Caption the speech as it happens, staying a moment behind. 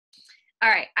All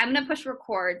right, I'm gonna push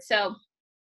record. So,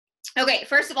 okay,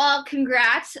 first of all,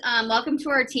 congrats. Welcome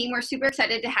to our team. We're super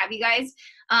excited to have you guys.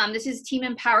 This is Team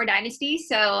Empower Dynasty.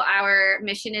 So our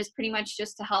mission is pretty much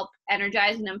just to help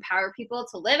energize and empower people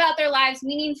to live out their lives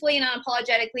meaningfully and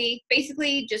unapologetically.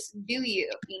 Basically, just do you.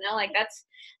 You know, like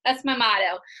that's my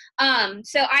motto.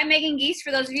 So I'm Megan Geese.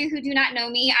 For those of you who do not know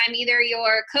me, I'm either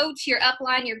your coach, your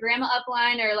upline, your grandma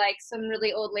upline, or like some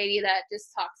really old lady that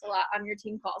just talks a lot on your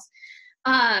team calls.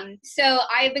 So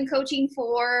I've been coaching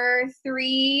for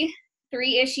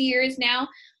three-ish years now.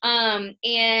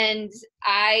 And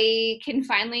I can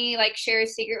finally like share a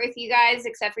secret with you guys,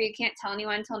 except for you can't tell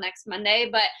anyone until next Monday,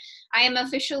 but I am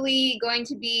officially going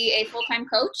to be a full-time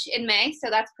coach in May. So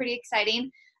that's pretty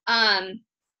exciting.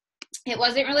 It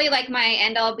wasn't really like my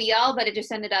end all be all, but it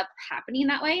just ended up happening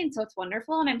that way. And so it's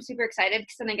wonderful. And I'm super excited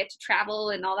because then I get to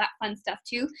travel and all that fun stuff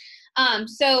too.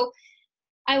 So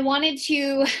I wanted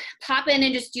to pop in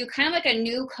and just do kind of like a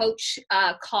new coach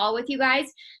call with you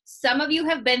guys. Some of you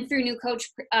have been through new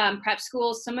coach prep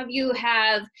school. Some of you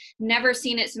have never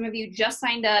seen it. Some of you just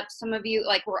signed up. Some of you,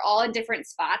 like, we're all in different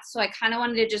spots. So I kind of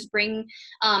wanted to just bring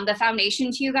the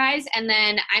foundation to you guys. And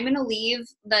then I'm going to leave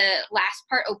the last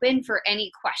part open for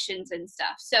any questions and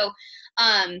stuff. So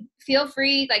feel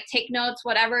free, like, take notes,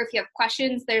 whatever. If you have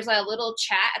questions, there's a little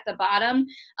chat at the bottom.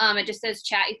 It just says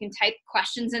chat. You can type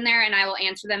questions in there and I will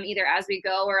answer them either as we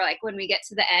go or like when we get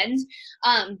to the end.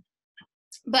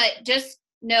 But just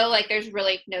know, like, there's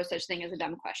really no such thing as a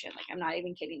dumb question. Like, I'm not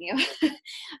even kidding you.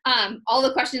 All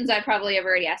the questions I probably have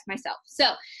already asked myself.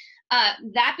 So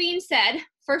that being said,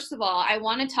 first of all, I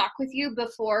want to talk with you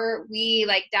before we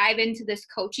like dive into this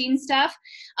coaching stuff.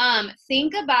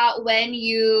 Think about when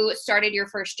you started your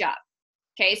first job.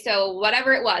 Okay, so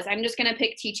whatever it was, I'm just going to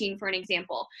pick teaching for an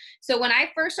example. So when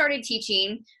I first started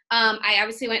teaching, I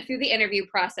obviously went through the interview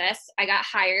process. I got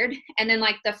hired. And then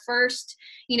like the first,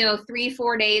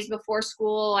 3-4 days before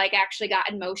school, like actually got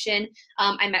in motion,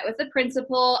 I met with the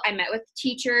principal. I met with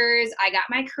teachers. I got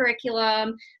my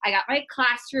curriculum. I got my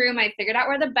classroom. I figured out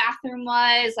where the bathroom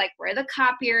was, like where the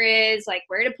copier is, like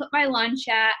where to put my lunch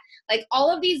at, like all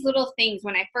of these little things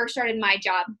when I first started my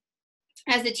job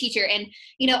as a teacher. And,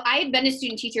 I had been a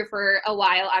student teacher for a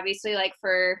while, obviously, like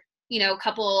for, a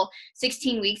couple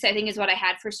 16 weeks, I think is what I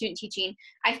had for student teaching.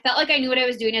 I felt like I knew what I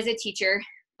was doing as a teacher,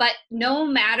 but no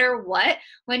matter what,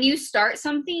 when you start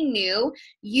something new,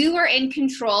 you are in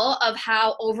control of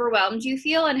how overwhelmed you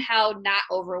feel and how not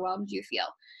overwhelmed you feel.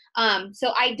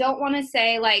 So I don't want to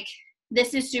say like,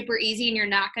 this is super easy and you're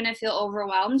not going to feel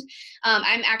overwhelmed.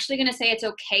 I'm actually going to say it's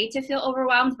okay to feel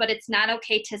overwhelmed, but it's not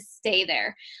okay to stay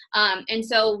there. And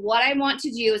so what I want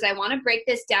to do is I want to break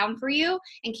this down for you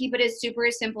and keep it as super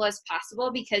as simple as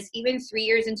possible, because even 3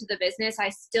 years into the business, I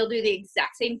still do the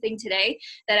exact same thing today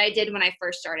that I did when I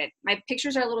first started. My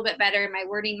pictures are a little bit better. My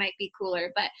wording might be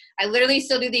cooler, but I literally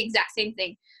still do the exact same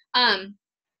thing.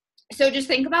 So just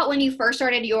think about when you first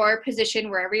started your position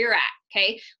wherever you're at,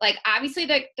 okay? Like obviously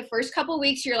the first couple of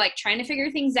weeks, you're like trying to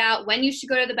figure things out, when you should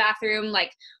go to the bathroom,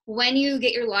 like when you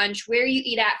get your lunch, where you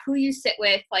eat at, who you sit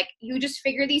with, like you just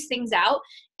figure these things out.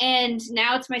 And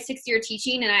now it's my 6th year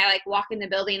teaching and I like walk in the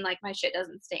building like my shit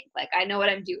doesn't stink. Like I know what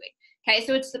I'm doing, okay?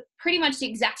 So it's pretty much the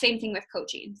exact same thing with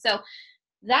coaching. So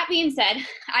that being said,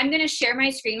 I'm going to share my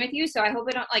screen with you. So I hope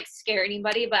I don't like scare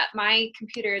anybody, but my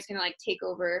computer is going to like take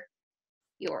over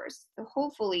yours. So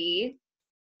hopefully,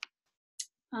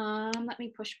 let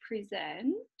me push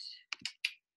present.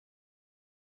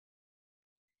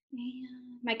 And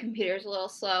my computer is a little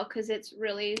slow because it's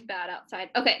really bad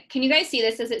outside. Okay, can you guys see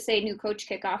this? Does it say new coach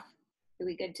kickoff? Are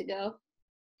we good to go?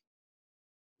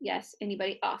 Yes,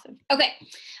 anybody? Awesome. Okay.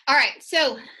 All right.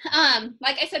 So,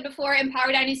 like I said before,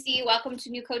 Empower Dynasty, welcome to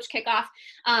New Coach Kickoff.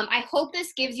 I hope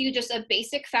this gives you just a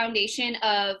basic foundation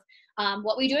of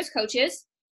what we do as coaches,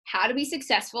 how to be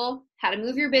successful, how to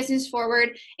move your business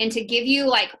forward, and to give you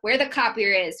like where the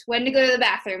copier is, when to go to the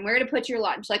bathroom, where to put your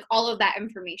lunch, like all of that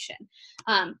information.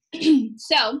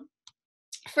 So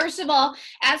first of all,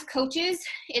 as coaches,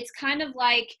 it's kind of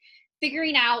like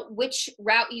figuring out which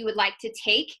route you would like to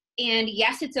take. And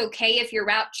yes, it's okay if your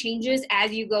route changes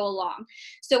as you go along.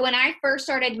 So when I first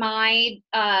started my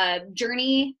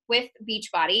journey with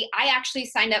Beachbody, I actually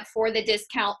signed up for the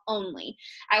discount only.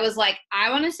 I was like,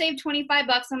 I want to save $25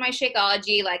 on my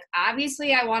Shakeology. Like,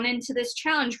 obviously I want into this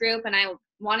challenge group and I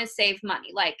want to save money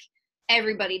like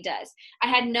everybody does. I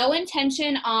had no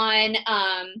intention on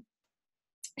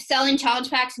selling challenge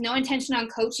packs, no intention on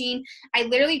coaching. I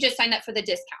literally just signed up for the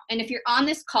discount. And if you're on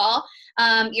this call,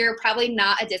 you're probably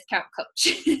not a discount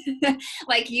coach.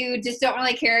 Like, you just don't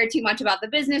really care too much about the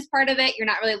business part of it. You're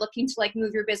not really looking to like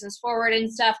move your business forward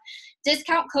and stuff.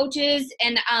 discount coaches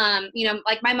and, you know,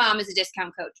 like my mom is a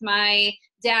discount coach. My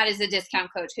dad is a discount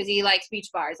coach because he likes beach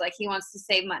bars. Like he wants to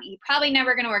save money. He's probably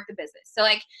never going to work the business. So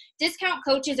like discount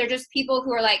coaches are just people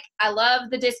who are like, I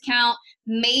love the discount.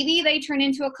 Maybe they turn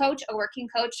into a coach, a working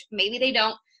coach. Maybe they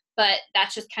don't, but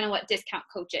that's just kind of what discount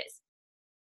coach is.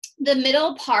 The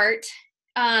middle part,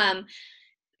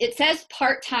 it says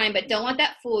part-time, but don't let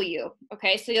that fool you.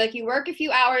 Okay. So like you work a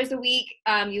few hours a week.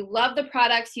 You love the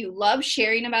products. You love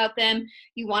sharing about them.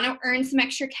 You want to earn some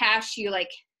extra cash. You like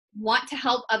want to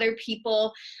help other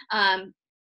people.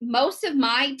 Most of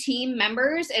my team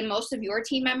members and most of your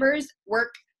team members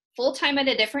work full-time at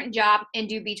a different job and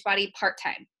do Beachbody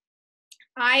part-time.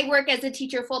 I work as a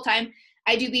teacher full-time.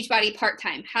 I do Beachbody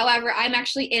part-time. However, I'm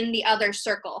actually in the other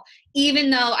circle, even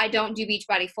though I don't do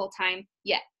Beachbody full-time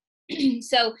yet.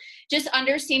 So just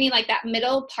understanding like that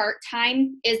middle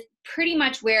part-time is pretty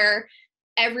much where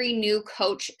every new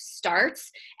coach starts.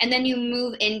 And then you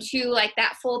move into like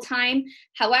that full-time.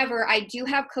 However, I do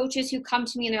have coaches who come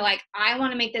to me and they're like, I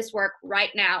want to make this work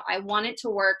right now. I want it to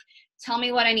work. Tell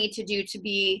me what I need to do to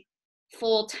be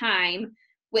full-time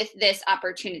with this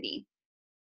opportunity.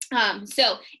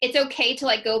 So it's okay to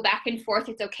like go back and forth.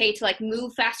 It's okay to like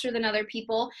move faster than other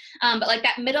people. But like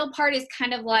that middle part is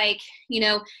kind of like, you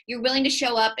know, you're willing to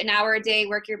show up an hour a day,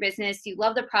 work your business. You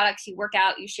love the products, you work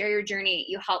out, you share your journey,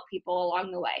 you help people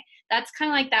along the way. That's kind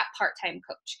of like that part-time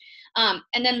coach.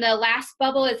 And then the last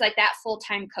bubble is like that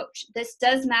full-time coach. This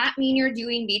does not mean you're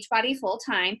doing Beachbody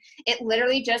full-time. It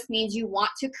literally just means you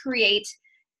want to create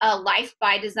a life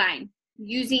by design,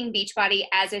 using Beachbody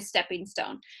as a stepping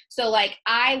stone. So like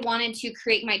I wanted to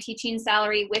create my teaching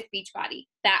salary with Beachbody.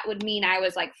 That would mean I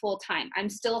was like full-time. I'm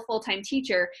still a full-time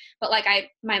teacher, but like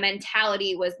my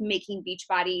mentality was making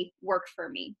Beachbody work for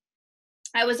me.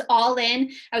 I was all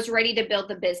in. I was ready to build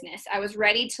the business. I was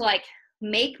ready to like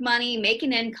make money, make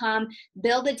an income,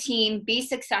 build a team, be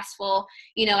successful.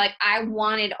 You know, like I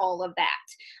wanted all of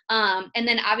that. And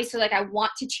then obviously like I want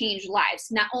to change lives,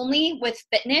 not only with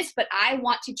fitness, but I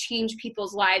want to change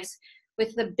people's lives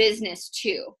with the business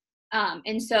too.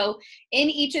 And so in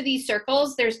each of these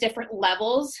circles, there's different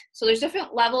levels. So there's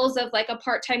different levels of like a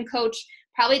part-time coach,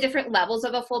 probably different levels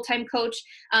of a full-time coach.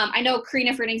 I know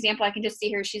Karina, for an example, I can just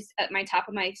see her. She's at my top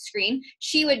of my screen.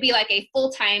 She would be like a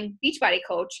full-time Beachbody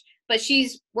coach, but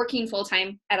she's working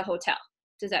full-time at a hotel.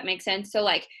 Does that make sense? So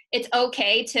like, it's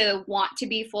okay to want to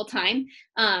be full-time,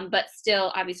 but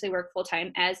still obviously work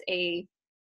full-time as a,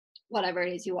 whatever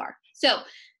it is you are. So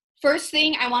first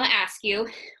thing I want to ask you,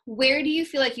 where do you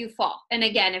feel like you fall? And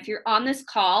again, if you're on this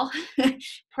call,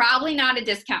 probably not a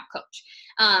discount coach.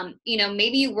 You know,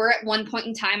 maybe you were at one point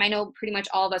in time. I know pretty much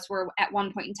all of us were at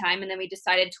one point in time, and then we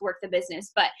decided to work the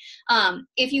business. But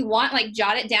if you want, like,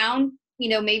 jot it down. You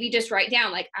know, maybe just write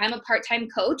down, like, I'm a part-time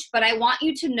coach, but I want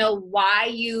you to know why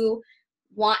you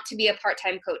want to be a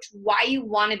part-time coach, why you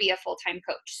want to be a full-time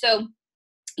coach. So,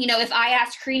 you know, if I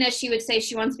asked Karina, she would say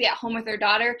she wants to be at home with her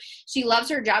daughter. She loves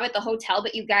her job at the hotel,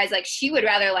 but you guys, like, she would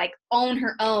rather like own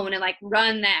her own and like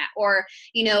run that, or,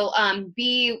 you know,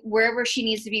 be wherever she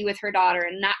needs to be with her daughter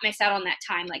and not miss out on that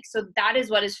time. Like, so that is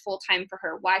what is full-time for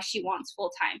her, why she wants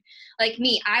full-time. Like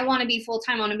me, I want to be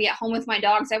full-time. I want to be at home with my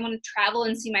dogs. I want to travel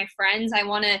and see my friends. I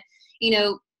want to, you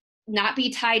know, not be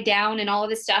tied down and all of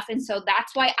this stuff. And so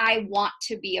that's why I want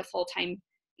to be a full-time,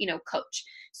 you know, coach.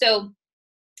 So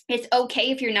it's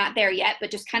okay if you're not there yet,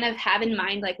 but just kind of have in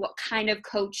mind like what kind of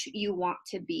coach you want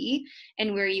to be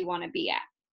and where you want to be at.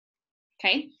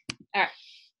 Okay. All right.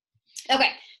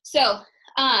 Okay. So,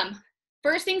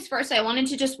 first things first, I wanted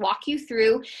to just walk you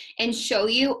through and show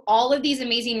you all of these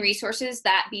amazing resources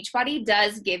that Beachbody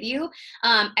does give you.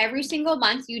 Every single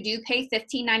month, you do pay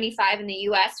 $15.95 in the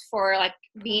US for like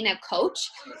being a coach.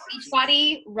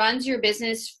 Beachbody runs your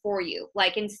business for you.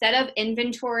 Like, instead of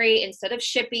inventory, instead of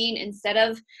shipping, instead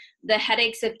of the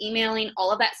headaches of emailing,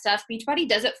 all of that stuff, Beachbody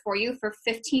does it for you for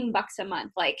 $15 a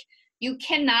month. Like, you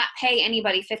cannot pay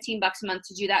anybody $15 a month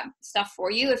to do that stuff for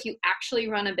you if you actually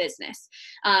run a business.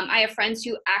 I have friends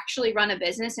who actually run a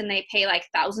business and they pay like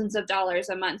thousands of dollars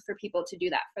a month for people to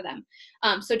do that for them.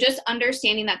 So just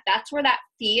understanding that that's where that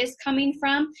fee is coming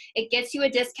from. It gets you a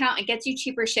discount, it gets you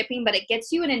cheaper shipping, but it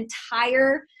gets you an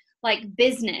entire like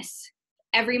business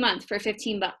every month for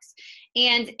 $15.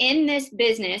 And in this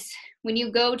business, when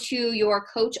you go to your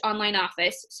coach online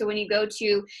office, so when you go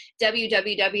to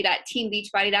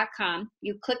www.teambeachbody.com,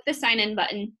 you click the sign in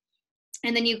button,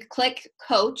 and then you click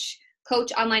coach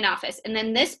online office, and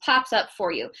then this pops up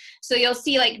for you. So you'll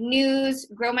see like news,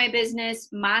 grow my business,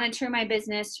 monitor my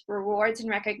business, rewards and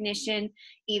recognition,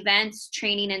 events,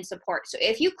 training, and support. So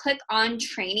if you click on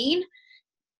training,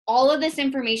 all of this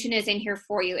information is in here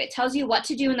for you. It tells you what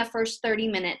to do in the first 30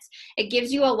 minutes. It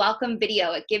gives you a welcome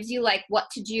video. It gives you like what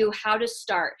to do, how to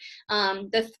start.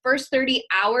 The first 30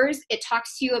 hours, it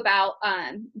talks to you about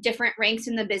different ranks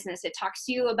in the business. It talks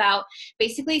to you about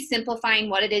basically simplifying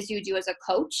what it is you do as a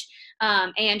coach,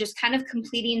 and just kind of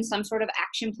completing some sort of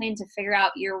action plan to figure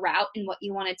out your route and what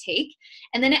you want to take.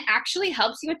 And then it actually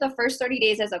helps you with the first 30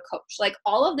 days as a coach. Like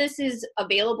all of this is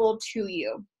available to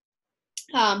you.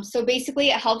 So basically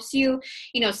it helps you,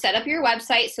 set up your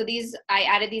website. So I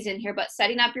added these in here, but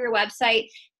setting up your website,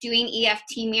 doing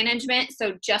EFT management.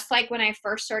 So just like when I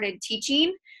first started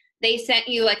teaching, they sent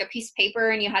you like a piece of paper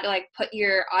and you had to like put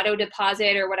your auto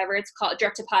deposit or whatever it's called,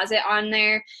 direct deposit on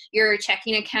there, your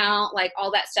checking account, like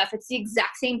all that stuff. It's the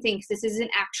exact same thing because this is an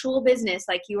actual business.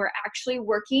 Like you are actually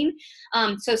working.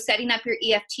 So setting up your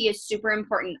EFT is super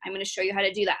important. I'm going to show you how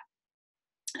to do that.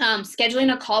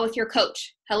 Scheduling a call with your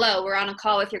coach. Hello, we're on a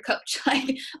call with your coach,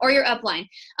 or your upline.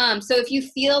 So if you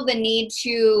feel the need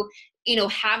to,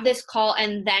 have this call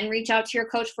and then reach out to your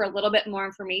coach for a little bit more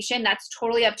information, that's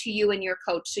totally up to you and your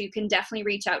coach. So you can definitely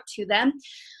reach out to them.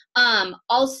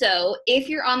 Also, if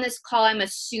you're on this call, I'm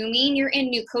assuming you're in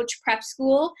New Coach Prep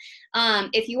School.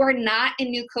 If you are not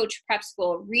in New Coach Prep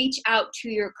School, reach out to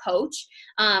your coach,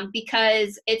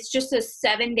 because it's just a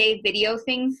 7-day video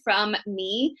thing from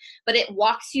me, but it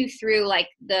walks you through like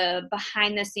the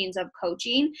behind the scenes of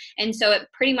coaching. And so it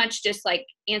pretty much just like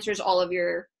answers all of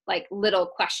your like little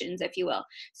questions, if you will.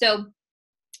 So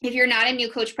if you're not in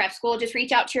New Coach Prep School, just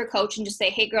reach out to your coach and just say,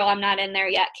 hey girl, I'm not in there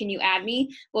yet. Can you add me?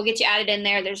 We'll get you added in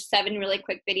there. There's 7 really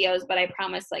quick videos, but I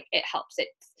promise like it helps.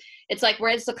 It's like,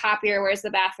 where's the copier? Where's the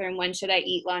bathroom? When should I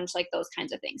eat lunch? Like those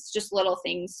kinds of things, just little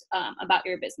things about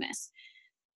your business.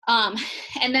 And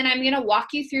then I'm going to walk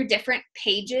you through different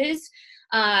pages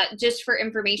just for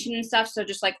information and stuff. So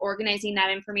just like organizing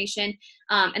that information.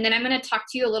 And then I'm going to talk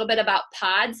to you a little bit about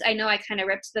pods. I know I kind of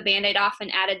ripped the Band-Aid off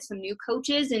and added some new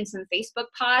coaches and some Facebook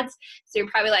pods. So you're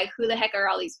probably like, who the heck are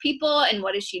all these people and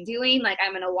what is she doing? Like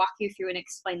I'm going to walk you through and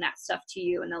explain that stuff to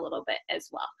you in a little bit as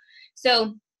well.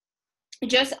 So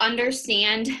just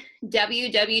understand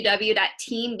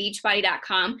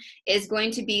www.teambeachbody.com is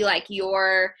going to be like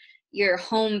your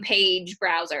homepage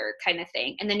browser kind of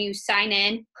thing. And then you sign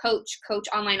in, coach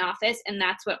online office, and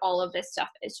that's what all of this stuff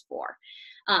is for.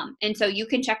 And so you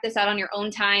can check this out on your own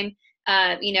time.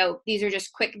 These are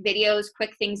just quick videos,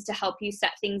 quick things to help you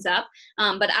set things up.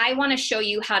 But I want to show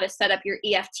you how to set up your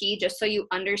EFT just so you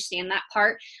understand that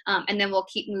part. And then we'll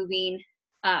keep moving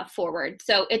forward.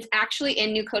 So it's actually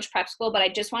in New Coach Prep School, but I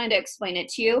just wanted to explain it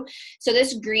to you. So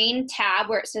this green tab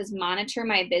where it says monitor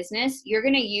my business, you're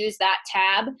going to use that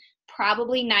tab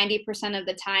probably 90% of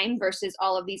the time versus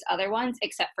all of these other ones,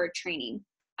 except for training,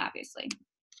 obviously.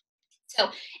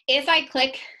 So if I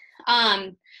click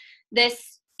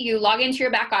this, you log into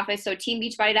your back office, so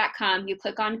teambeachbody.com, you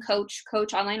click on coach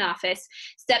online office.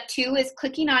 Step 2 is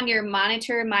clicking on your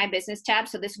monitor my business tab.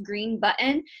 So this green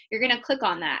button, you're going to click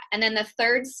on that. And then the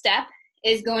third step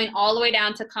is going all the way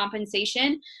down to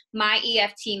compensation, my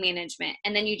EFT management.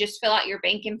 And then you just fill out your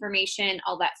bank information,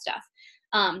 all that stuff.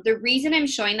 The reason I'm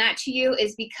showing that to you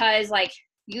is because like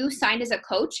you signed as a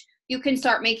coach, you can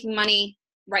start making money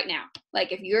right now.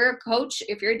 Like if you're a coach,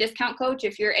 if you're a discount coach,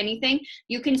 if you're anything,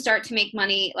 you can start to make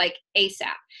money like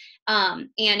ASAP. And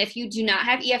if you do not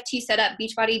have EFT set up,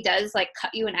 Beachbody does like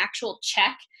cut you an actual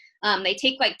check. They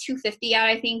take like $250 out,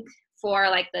 I think,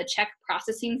 for like the check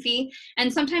processing fee.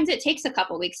 And sometimes it takes a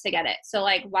couple weeks to get it. So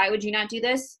like, why would you not do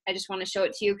this? I just want to show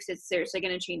it to you because it's seriously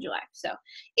going to change your life. So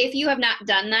if you have not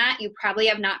done that, you probably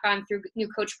have not gone through New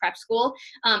Coach Prep School.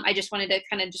 I just wanted to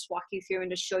kind of just walk you through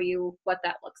and just show you what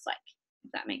that looks like,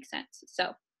 if that makes sense.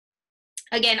 So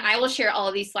again, I will share all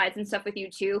of these slides and stuff with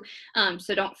you too.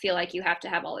 So don't feel like you have to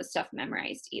have all this stuff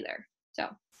memorized either. So,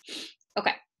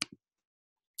 okay.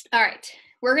 All right.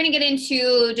 We're going to get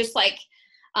into just like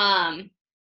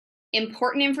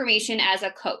important information as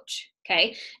a coach.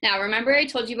 Okay. Now, remember I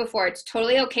told you before, it's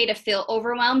totally okay to feel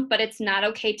overwhelmed, but it's not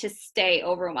okay to stay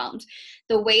overwhelmed.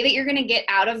 The way that you're going to get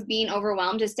out of being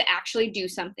overwhelmed is to actually do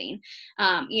something.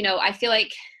 I feel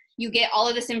like you get all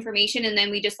of this information and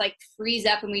then we just like freeze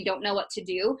up and we don't know what to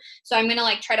do. So I'm going to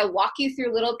like try to walk you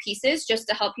through little pieces just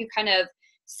to help you kind of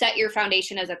set your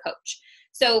foundation as a coach.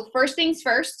 So first things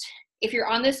first, if you're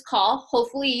on this call,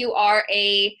 hopefully you are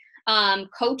a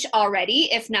coach already.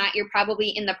 If not, you're probably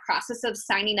in the process of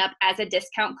signing up as a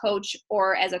discount coach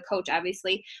or as a coach,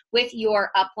 obviously, with your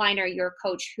upline or your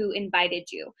coach who invited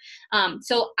you.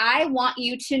 So I want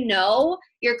you to know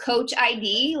your coach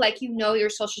ID like you know your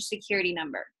social security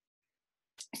number.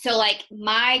 So like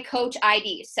my coach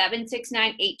ID,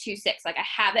 769826, like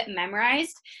I have it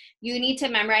memorized. You need to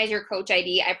memorize your coach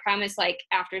ID. I promise, like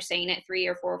after saying it 3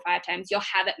 or 4 or 5 times, you'll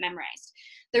have it memorized.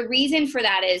 The reason for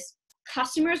that is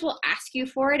customers will ask you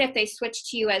for it if they switch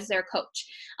to you as their coach.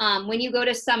 When you go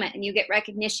to Summit and you get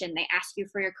recognition, they ask you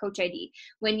for your coach ID.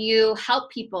 When you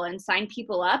help people and sign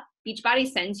people up, Beachbody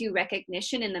sends you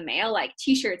recognition in the mail, like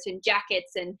t-shirts and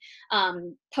jackets and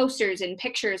posters and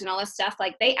pictures and all this stuff.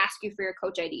 Like they ask you for your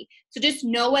coach ID. So just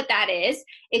know what that is.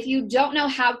 If you don't know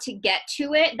how to get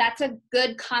to it, that's a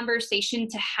good conversation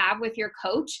to have with your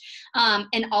coach.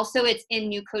 And also it's in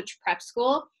New Coach Prep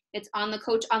School. It's on the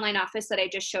Coach Online Office that I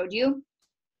just showed you,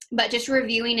 but just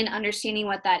reviewing and understanding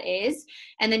what that is.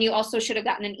 And then you also should have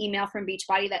gotten an email from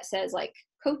Beachbody that says like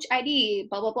coach ID,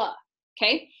 blah, blah, blah.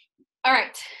 Okay. All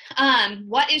right.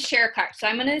 What is ShareCart? So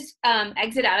I'm going to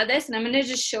exit out of this and I'm going to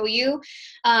just show you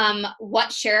what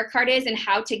ShareCart is and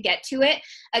how to get to it.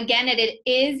 Again, it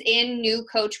is in New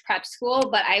Coach Prep School,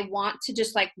 but I want to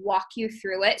just like walk you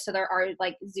through it so there are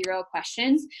like 0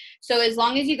 questions. So as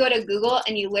long as you go to Google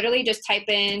and you literally just type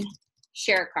in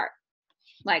ShareCart,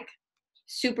 like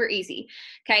super easy.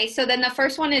 Okay, so then the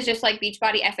first one is just like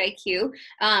Beachbody FAQ.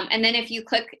 And then if you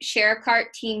click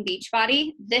ShareCart Team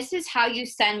Beachbody, this is how you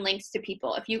send links to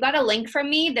people. If you got a link from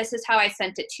me, this is how I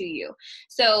sent it to you.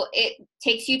 So it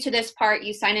takes you to this part,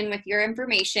 you sign in with your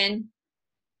information.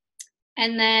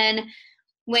 And then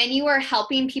when you are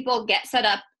helping people get set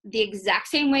up the exact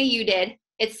same way you did,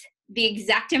 it's the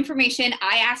exact information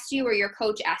I asked you or your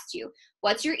coach asked you.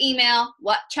 What's your email?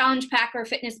 What challenge pack or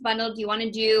fitness bundle do you want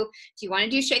to do? Do you want to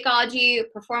do Shakeology,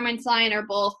 Performance Line, or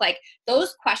both? Like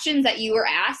those questions that you were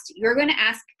asked, you're going to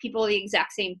ask people the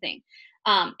exact same thing.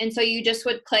 And so you just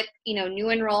would click, new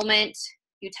enrollment,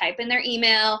 you type in their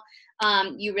email.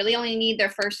 You really only need their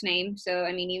first name. So,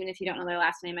 I mean, even if you don't know their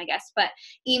last name, I guess, but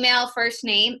email, first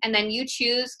name, and then you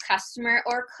choose customer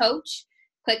or coach.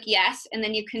 Click yes, and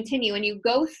then you continue and you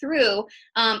go through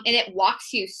and it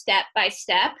walks you step by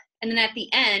step. And then at the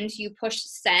end, you push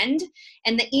send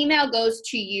and the email goes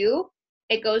to you.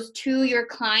 It goes to your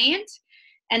client.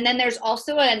 And then there's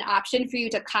also an option for you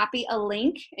to copy a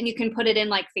link and you can put it in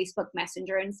like Facebook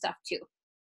Messenger and stuff too.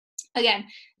 Again,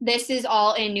 this is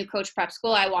all in New Coach Prep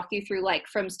School. I walk you through like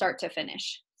from start to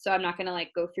finish. So I'm not going to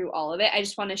like go through all of it. I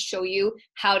just want to show you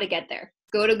how to get there.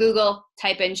 Go to Google,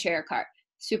 type in ShareCart.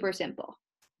 Super simple.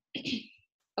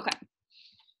 Okay.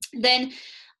 Then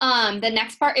the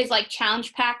next part is like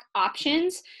challenge pack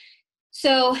options.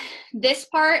 So this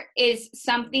part is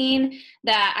something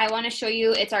that I want to show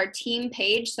you. It's our team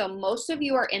page. So most of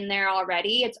you are in there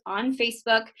already. It's on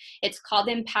Facebook. It's called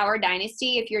Empower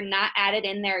Dynasty. If you're not added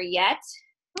in there yet,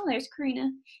 oh, there's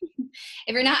Karina.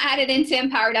 If you're not added into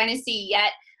Empower Dynasty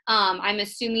yet, I'm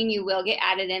assuming you will get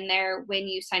added in there when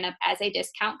you sign up as a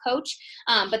discount coach.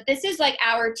 But this is like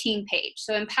our team page.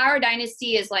 So Empower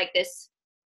Dynasty is like this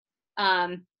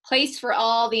place for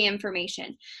all the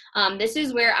information. This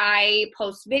is where I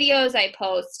post videos, I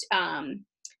post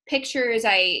pictures,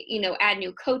 I add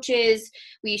new coaches,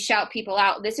 we shout people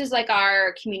out. This is like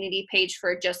our community page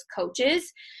for just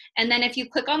coaches. And then if you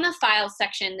click on the file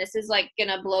section, this is like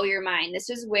gonna blow your mind. This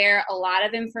is where a lot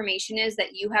of information is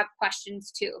that you have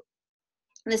questions to.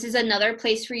 This is another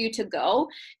place for you to go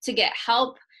to get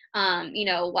help,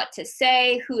 what to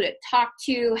say, who to talk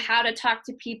to, how to talk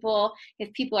to people,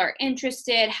 if people are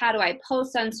interested, how do I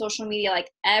post on social media, like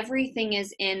everything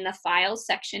is in the file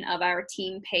section of our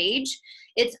team page.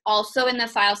 It's also in the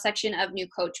file section of New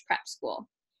Coach Prep School.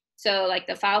 So like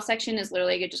the file section is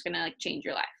literally just gonna like change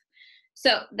your life.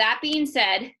 So that being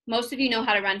said, most of you know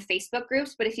how to run Facebook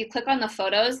groups, but if you click on the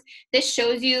photos, this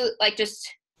shows you like just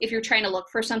if you're trying to look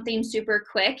for something super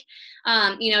quick,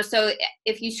 so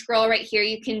if you scroll right here,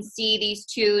 you can see these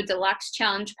 2 deluxe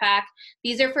challenge pack.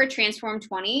 These are for Transform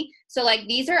 20. So like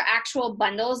these are actual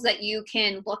bundles that you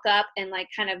can look up and like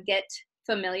kind of get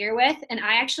familiar with. And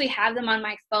I actually have them on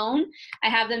my phone. I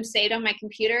have them saved on my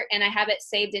computer and I have it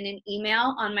saved in an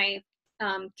email on my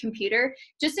computer,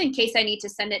 just in case I need to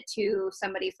send it to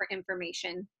somebody for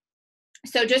information.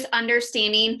 So just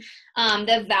understanding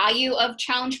the value of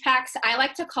challenge packs. I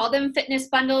like to call them fitness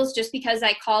bundles just because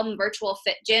I call them virtual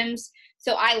fit gyms.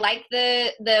 So I like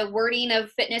the wording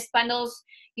of fitness bundles.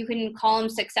 You can call them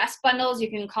success bundles.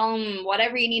 You can call them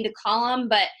whatever you need to call them.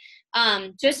 But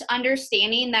just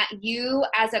understanding that you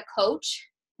as a coach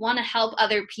want to help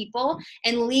other people,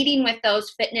 and leading with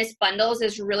those fitness bundles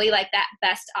is really like that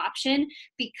best option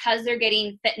because they're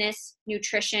getting fitness,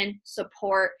 nutrition,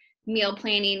 support, meal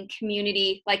planning,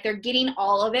 community, like they're getting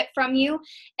all of it from you.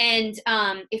 And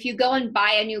if you go and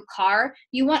buy a new car,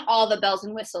 you want all the bells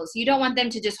and whistles. You don't want them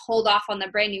to just hold off on the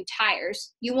brand new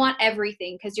tires. You want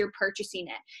everything because you're purchasing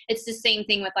it. It's the same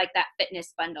thing with like that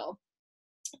fitness bundle.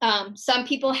 Some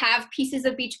people have pieces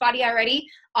of Beachbody already.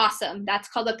 Awesome. That's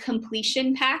called a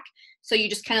completion pack. So you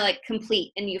just kind of like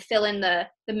complete and you fill in the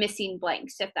missing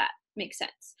blanks, if that makes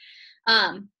sense.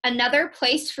 Another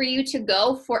place for you to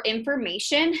go for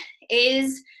information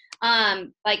is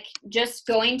like just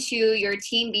going to your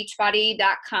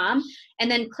teambeachbody.com and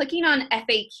then clicking on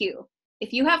FAQ.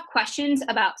 If you have questions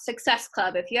about Success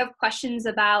Club, if you have questions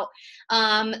about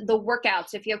the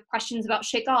workouts, if you have questions about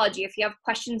Shakeology, if you have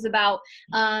questions about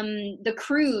the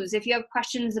cruise, if you have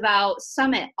questions about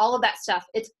Summit, all of that stuff,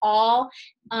 it's all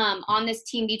on this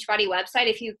Team Beachbody website.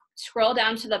 If you scroll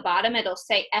down to the bottom, it'll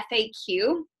say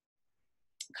FAQ.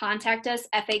 Contact us,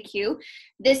 FAQ.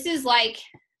 This is like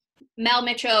Mel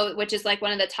Mitchell, which is like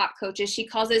one of the top coaches. She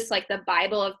calls this like the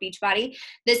Bible of Beachbody.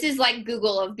 This is like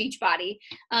Google of Beachbody.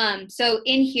 So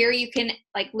in here, you can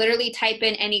like literally type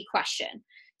in any question.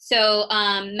 So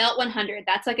Melt 100,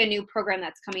 that's like a new program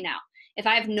that's coming out. If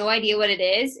I have no idea what it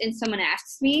is and someone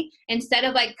asks me, instead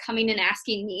of like coming and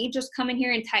asking me, just come in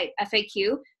here and type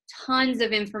FAQ, tons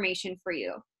of information for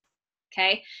you.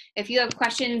 Okay. If you have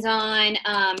questions on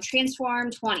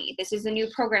Transform 20, this is a new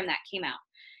program that came out.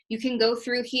 You can go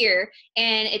through here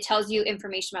and it tells you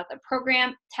information about the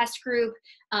program, test group,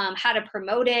 how to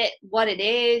promote it, what it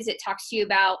is. It talks to you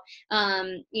about,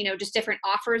 you know, just different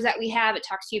offers that we have. It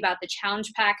talks to you about the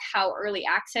challenge pack, how early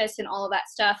access and all of that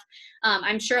stuff.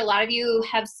 I'm sure a lot of you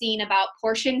have seen about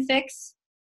Portion Fix.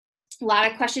 A lot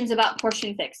of questions about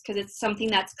Portion Fix because it's something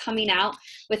that's coming out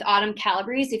with Autumn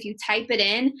Calabrese. If you type it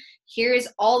in, here's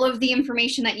all of the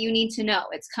information that you need to know.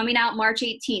 It's coming out March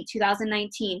 18,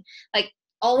 2019. Like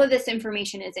all of this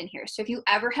information is in here. So if you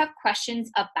ever have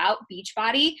questions about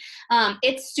Beachbody,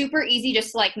 it's super easy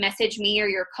just to like message me or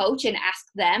your coach and ask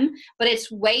them, but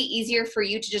it's way easier for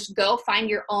you to just go find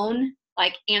your own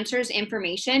like answers,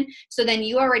 information. So then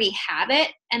you already have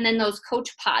it. And then those coach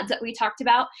pods that we talked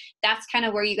about, that's kind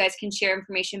of where you guys can share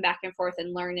information back and forth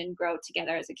and learn and grow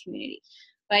together as a community.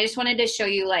 But I just wanted to show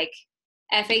you like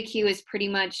FAQ is pretty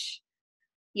much,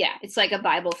 yeah, it's like a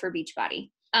Bible for Beachbody.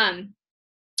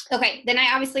 Okay, then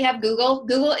I obviously have Google.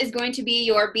 Google is going to be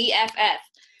your BFF.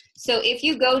 So if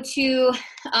you go to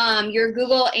your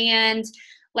Google and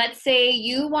let's say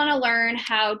you want to learn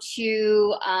how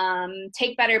to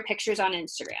take better pictures on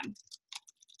Instagram.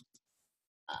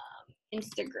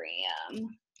 Instagram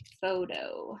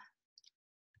photo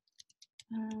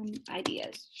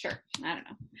ideas. Sure. I don't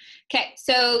know. Okay.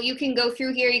 So you can go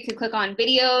through here. You can click on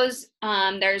videos.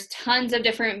 There's tons of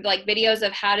different like videos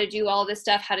of how to do all this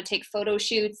stuff, how to take photo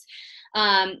shoots.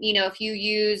 You know, if you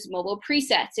use mobile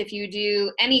presets, if you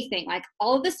do anything, like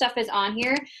all of this stuff is on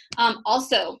here.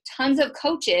 Also, tons of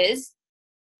coaches,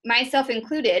 myself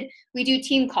included, we do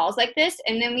team calls like this,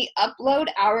 and then we upload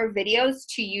our videos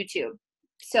to YouTube.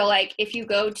 So like if you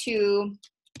go to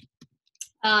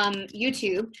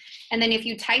YouTube, and then if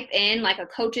you type in like a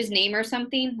coach's name or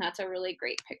something, that's a really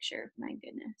great picture. My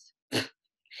goodness.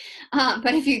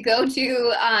 But if you go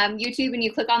to YouTube and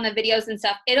you click on the videos and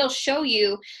stuff, it'll show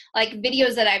you like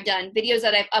videos that I've done, videos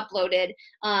that I've uploaded,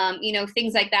 you know,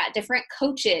 things like that, different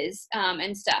coaches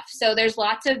and stuff. So there's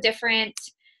lots of different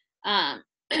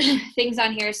things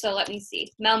on here. So let me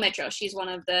see. Mel Mitchell, she's one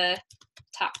of the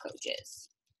top coaches.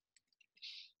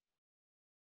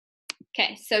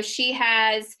 Okay, so she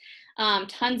has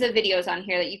tons of videos on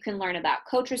here that you can learn about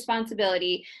coach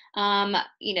responsibility,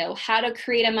 you know, how to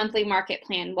create a monthly market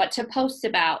plan, what to post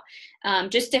about,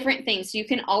 just different things. So you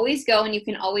can always go and you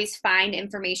can always find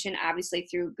information, obviously,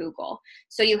 through Google.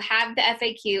 So you have the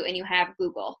FAQ and you have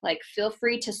Google. Like, feel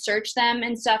free to search them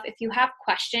and stuff. If you have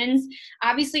questions,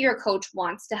 obviously your coach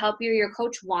wants to help you. Your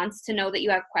coach wants to know that you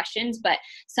have questions, but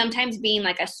sometimes being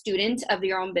like a student of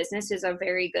your own business is a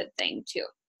very good thing too.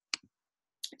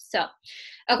 So,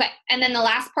 okay. And then the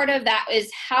last part of that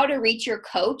is how to reach your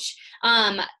coach.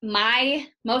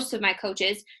 Most of my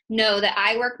coaches know that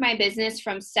I work my business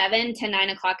from 7 to 9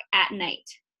 o'clock at night.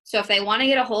 So if they want to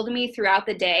get a hold of me throughout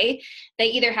the day, they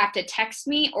either have to text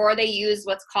me or they use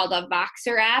what's called a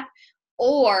Voxer app,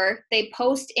 or they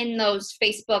post in those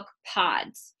Facebook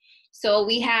pods. So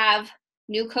we have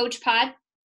New Coach Pod,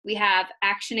 we have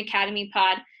Action Academy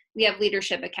Pod, we have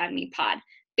Leadership Academy Pod.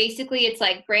 Basically, it's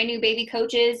like brand new baby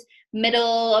coaches,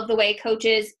 middle of the way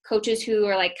coaches, coaches who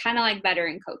are like kind of like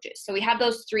veteran coaches. So we have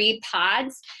those 3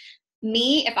 pods.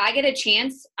 Me, if I get a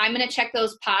chance, I'm going to check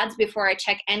those pods before I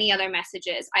check any other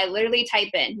messages. I literally type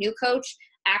in new coach,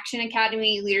 Action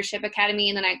Academy, Leadership Academy,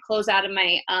 and then I close out of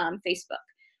my Facebook.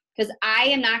 Because I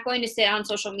am not going to sit on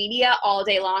social media all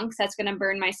day long because that's going to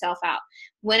burn myself out.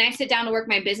 When I sit down to work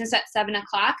my business at 7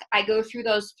 o'clock, I go through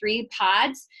those 3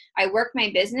 pods, I work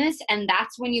my business, and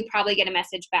that's when you probably get a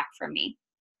message back from me.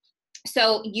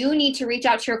 So you need to reach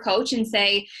out to your coach and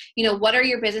say, you know, what are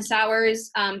your business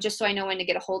hours? Just so I know when to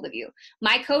get a hold of you.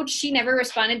 My coach, she never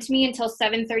responded to me until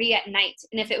 7:30 at night.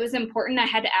 And if it was important, I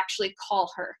had to actually call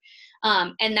her.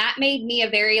 And that made me a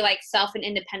very like self and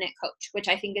independent coach, which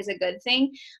I think is a good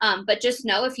thing. But just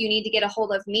know if you need to get a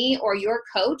hold of me or your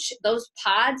coach, those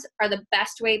pods are the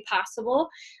best way possible.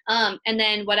 And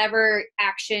then whatever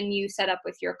action you set up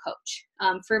with your coach.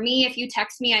 For me, if you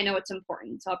text me, I know it's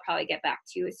important. So I'll probably get back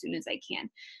to you as soon as I can.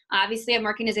 Obviously, I'm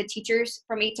working as a teacher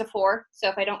from 8 to 4. So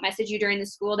if I don't message you during the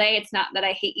school day, it's not that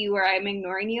I hate you or I'm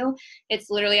ignoring you. It's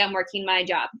literally I'm working my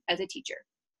job as a teacher.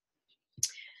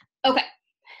 Okay.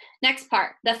 Next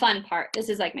part, the fun part. This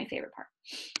is like my favorite part.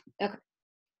 Okay.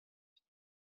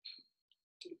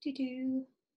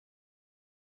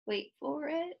 Wait for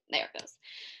it. There it goes.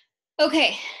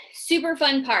 Okay, super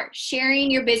fun part,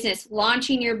 sharing your business,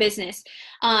 launching your business,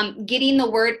 getting the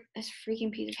word, this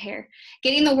freaking piece of hair,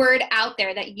 getting the word out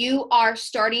there that you are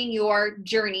starting your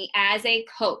journey as a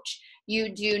coach. You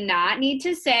do not need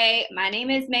to say, my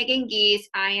name is Megan Gies,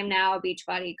 I am now a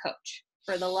Beachbody coach.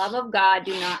 For the love of God,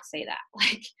 do not say that.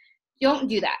 Like, don't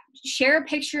do that. Share a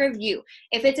picture of you.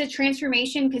 If it's a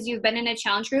transformation because you've been in a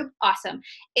challenge group, awesome.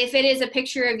 If it is a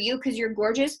picture of you because you're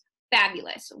gorgeous,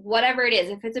 fabulous. Whatever it is.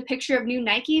 If it's a picture of new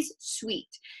Nikes, sweet.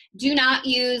 Do not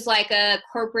use like a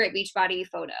corporate Beachbody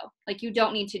photo. Like you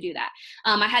don't need to do that.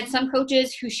 I had some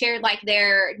coaches who shared like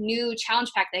their new challenge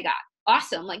pack they got.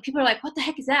 Awesome. Like people are like, what the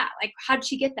heck is that? Like, how'd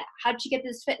she get that? How'd she get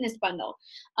this fitness bundle?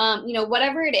 You know,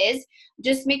 whatever it is,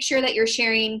 just make sure that you're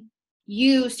sharing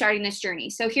you starting this journey.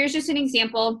 So here's just an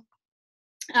example.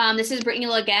 This is Brittany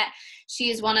Leggett. She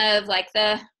is one of like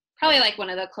probably like one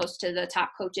of the close to the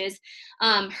top coaches.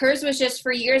 Hers was just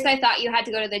for years, I thought you had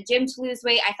to go to the gym to lose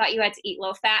weight. I thought you had to eat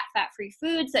low fat, fat-free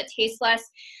foods that taste less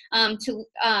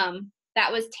that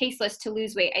was tasteless to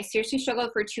lose weight. I seriously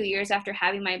struggled for 2 years after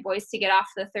having my boys to get off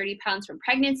the 30 pounds from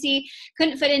pregnancy.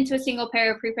 Couldn't fit into a single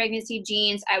pair of pre-pregnancy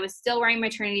jeans. I was still wearing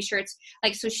maternity shirts.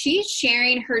 Like, so she's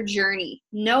sharing her journey.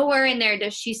 Nowhere in there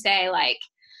does she say like,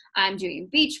 I'm doing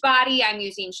Beachbody, I'm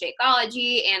using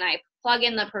Shakeology, and I plug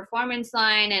in the performance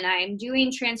line, and I'm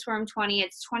doing Transform 20.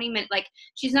 It's 20 minutes. Like,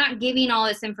 she's not giving all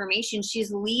this information.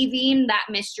 She's leaving that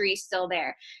mystery still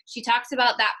there. She talks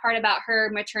about that part about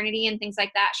her maternity and things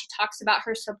like that. She talks about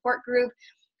her support group,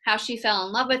 how she fell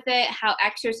in love with it, how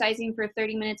exercising for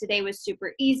 30 minutes a day was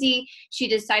super easy. She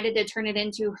decided to turn it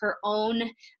into her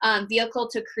own vehicle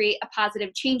to create a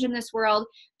positive change in this world.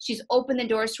 She's opened the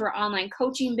doors to her online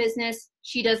coaching business.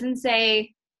 She doesn't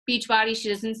say Beachbody. She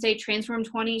doesn't say Transform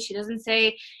 20. She doesn't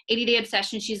say 80-day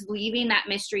obsession. She's leaving that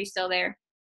mystery still there.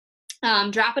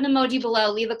 Drop an emoji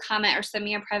below, leave a comment, or send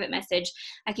me a private message.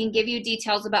 I can give you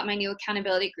details about my new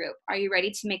accountability group. Are you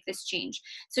ready to make this change?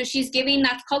 So she's giving,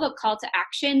 that's called a call to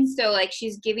action. So like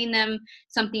she's giving them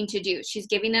something to do. She's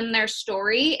giving them their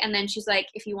story. And then she's like,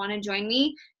 if you want to join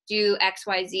me, do X,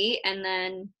 Y, Z, and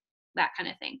then that kind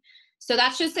of thing. So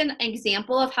that's just an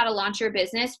example of how to launch your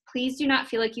business. Please do not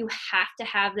feel like you have to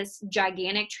have this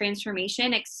gigantic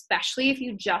transformation, especially if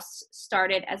you just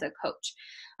started as a coach.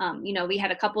 You know, we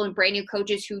had a couple of brand new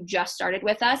coaches who just started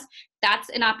with us. That's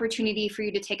an opportunity for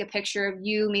you to take a picture of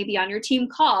you, maybe on your team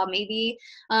call, maybe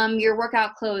your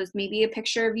workout clothes, maybe a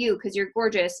picture of you because you're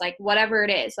gorgeous, like whatever it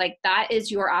is, like that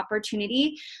is your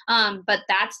opportunity. But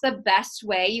that's the best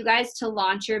way, you guys, to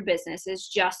launch your business is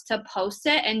just to post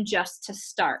it and just to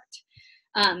start.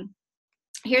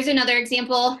 Here's another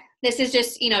example. This is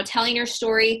just, you know, telling your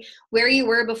story, where you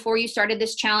were before you started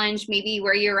this challenge, maybe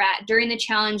where you're at during the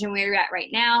challenge and where you're at right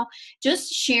now.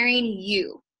 Just sharing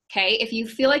you. Okay. If you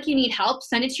feel like you need help,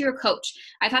 send it to your coach.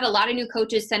 I've had a lot of new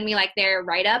coaches send me like their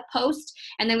write-up post,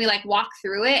 and then we like walk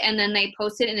through it, and then they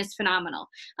post it, and it's phenomenal.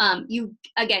 You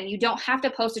don't have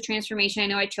to post a transformation. I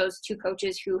know I chose 2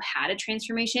 coaches who had a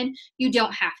transformation. You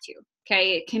don't have to.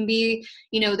 Okay. It can be,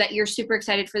 you know, that you're super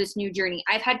excited for this new journey.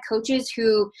 I've had coaches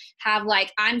who have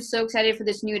like, I'm so excited for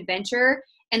this new adventure.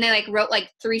 And they like wrote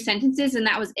like 3 sentences and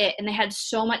that was it. And they had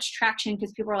so much traction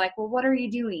because people were like, well, what are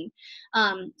you doing?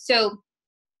 So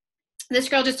this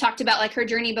girl just talked about like her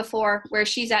journey before, where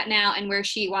she's at now and where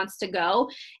she wants to go,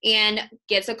 and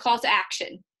gives a call to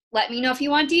action. Let me know if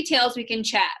you want details. We can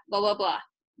chat, blah, blah, blah.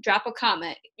 Drop a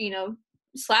comment, you know,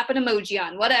 slap an emoji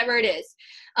on, whatever it is.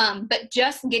 But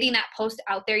just getting that post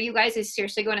out there, you guys, is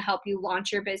seriously going to help you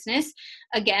launch your business.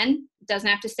 Again, it doesn't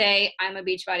have to say I'm a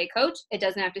Beachbody coach. It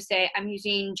doesn't have to say I'm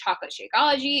using chocolate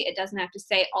Shakeology. It doesn't have to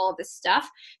say all of this stuff.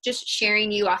 Just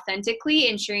sharing you authentically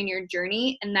and sharing your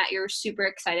journey, and that you're super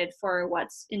excited for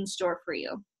what's in store for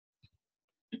you.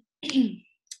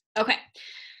 Okay.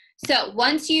 So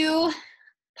once you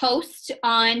post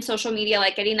on social media,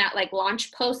 like getting that like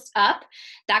launch post up,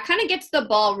 that kind of gets the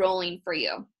ball rolling for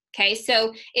you. Okay.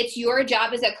 So it's your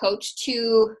job as a coach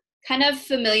to kind of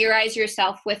familiarize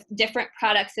yourself with different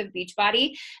products of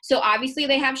Beachbody. So obviously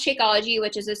they have Shakeology,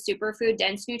 which is a superfood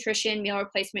dense nutrition meal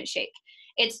replacement shake.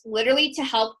 It's literally to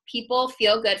help people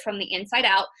feel good from the inside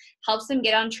out, helps them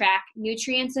get on track,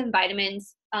 nutrients and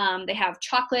vitamins. They have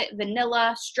chocolate,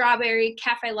 vanilla, strawberry,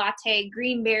 cafe latte,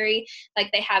 green berry.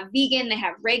 Like they have vegan, they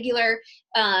have regular,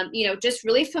 just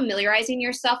really familiarizing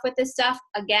yourself with this stuff.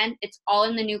 Again, it's all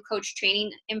in the new coach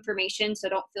training information. So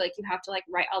don't feel like you have to like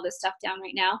write all this stuff down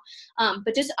right now.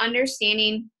 But just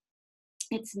understanding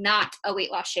it's not a weight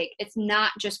loss shake. It's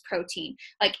not just protein.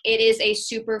 Like it is a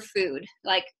superfood.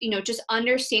 Like, just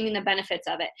understanding the benefits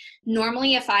of it.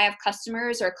 Normally, if I have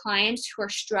customers or clients who are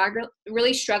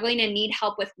really struggling and need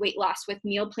help with weight loss, with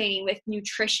meal planning, with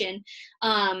nutrition,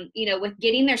 with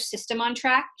getting their system on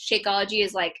track, Shakeology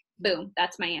is like, boom,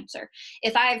 that's my answer.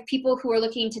 If I have people who are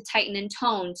looking to tighten and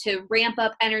tone, to ramp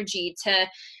up energy, to,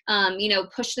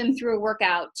 push them through a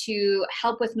workout, to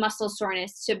help with muscle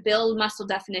soreness, to build muscle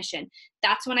definition,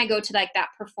 that's when I go to like that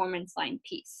performance line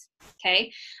piece.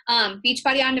 Okay.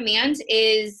 Beachbody On Demand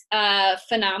is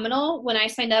phenomenal. When I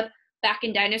signed up back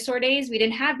in dinosaur days, we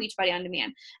didn't have Beachbody On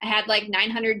Demand. I had like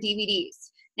 900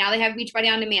 DVDs. Now they have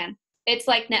Beachbody On Demand. It's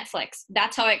like Netflix.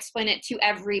 That's how I explain it to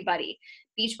everybody.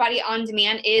 Beachbody On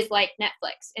Demand is like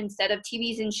Netflix. Instead of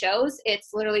TVs and shows, it's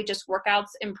literally just workouts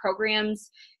and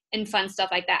programs and fun stuff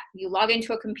like that. You log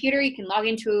into a computer, you can log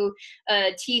into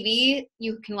a TV,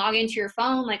 you can log into your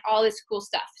phone, like all this cool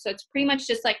stuff. So it's pretty much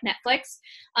just like Netflix.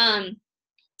 I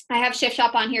have Shift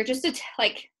Shop on here just to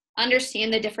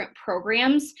understand the different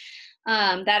programs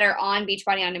that are on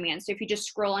Beachbody On Demand. So if you just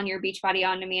scroll on your Beachbody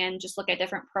On Demand, just look at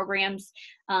different programs.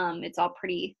 It's all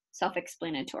pretty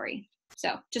self-explanatory.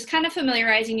 So just kind of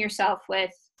familiarizing yourself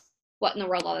with what in the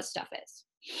world all this stuff is.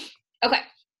 Okay.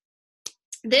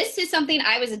 This is something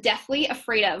I was deathly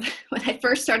afraid of when I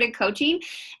first started coaching,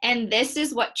 and this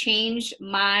is what changed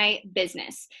my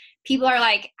business. People are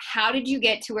like, how did you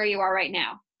get to where you are right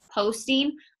now?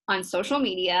 Posting on social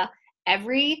media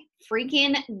every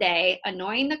freaking day,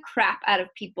 annoying the crap out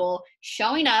of people,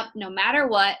 showing up no matter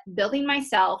what, building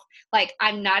myself. Like,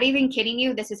 I'm not even kidding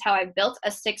you. This is how I built a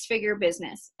 6-figure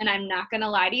business. And I'm not going to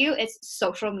lie to you. It's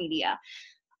social media.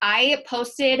 I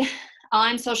posted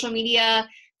on social media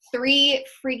 3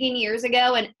 freaking years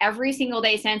ago, and every single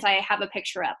day since I have a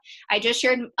picture up. I just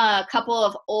shared a couple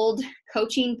of old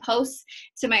coaching posts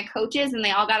to my coaches, and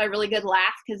they all got a really good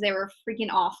laugh because they were freaking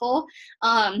awful.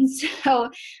 So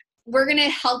we're going to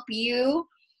help you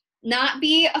not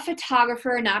be a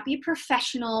photographer, not be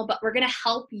professional, but we're going to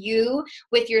help you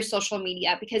with your social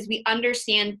media because we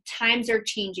understand times are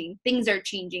changing, things are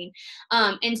changing.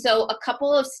 And so a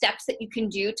couple of steps that you can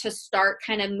do to start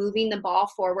kind of moving the ball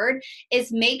forward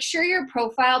is make sure your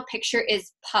profile picture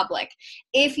is public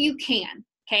if you can.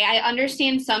 Okay, I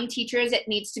understand some teachers it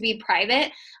needs to be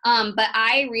private, but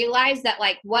I realize that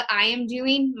like what I am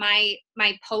doing, my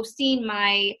posting,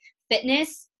 my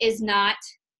fitness is not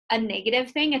a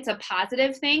negative thing. It's a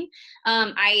positive thing.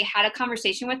 I had a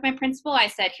conversation with my principal. I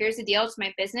said, here's the deal. It's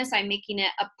my business. I'm making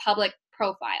it a public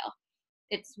profile.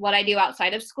 It's what I do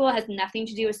outside of school. It has nothing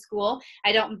to do with school.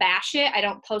 I don't bash it. I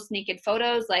don't post naked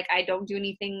photos. Like I don't do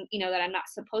anything, that I'm not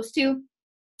supposed to.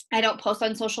 I don't post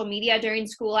on social media during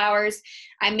school hours.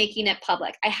 I'm making it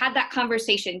public. I had that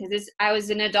conversation because I was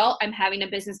an adult. I'm having a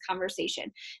business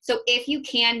conversation. So if you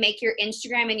can make your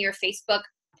Instagram and your Facebook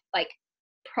like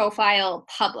profile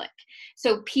public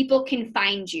so people can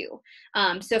find you.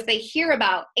 So if they hear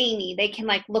about Amy, they can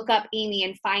like look up Amy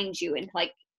and find you and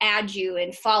like add you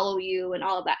and follow you and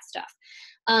all of that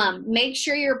stuff. Make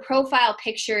sure your profile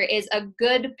picture is a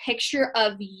good picture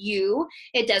of you.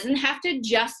 It doesn't have to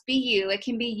just be you. It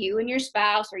can be you and your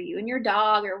spouse or you and your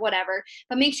dog or whatever,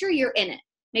 but make sure you're in it.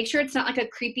 Make sure it's not like a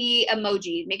creepy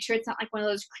emoji. Make sure it's not like one of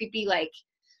those creepy, like,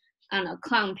 I don't know,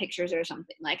 clown pictures or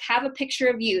something. Like have a picture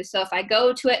of you. So if I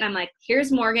go to it and I'm like,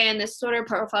 here's Morgan, this is what her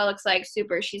profile looks like.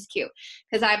 Super, she's cute.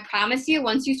 Because I promise you,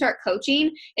 once you start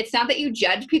coaching, it's not that you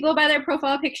judge people by their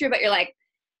profile picture, but you're like,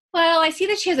 well, I see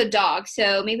that she has a dog,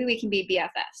 so maybe we can be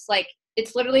BFFs. Like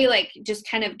it's literally like just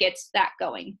kind of gets that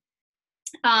going.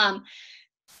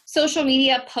 Social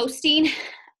media posting.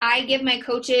 I give my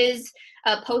coaches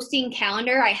a posting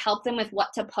calendar. I help them with what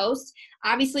to post.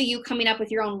 Obviously, you coming up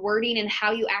with your own wording and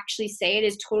how you actually say it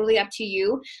is totally up to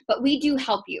you, but we do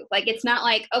help you. Like, it's not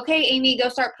like, okay, Amy, go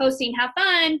start posting, have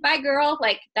fun, bye girl.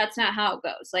 Like, that's not how it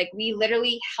goes. Like, we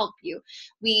literally help you.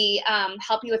 We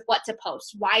help you with what to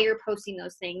post, why you're posting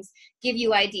those things, give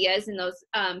you ideas and those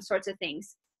sorts of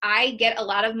things. I get a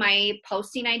lot of my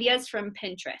posting ideas from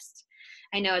Pinterest.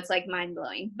 I know it's like mind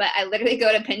blowing, but I literally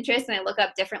go to Pinterest and I look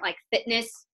up different like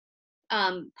fitness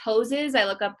poses. I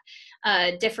look up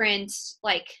different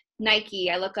like Nike.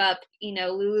 I look up, you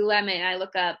know, Lululemon. I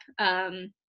look up,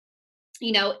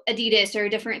 you know, Adidas or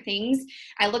different things.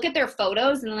 I look at their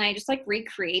photos and then I just like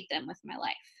recreate them with my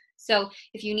life. So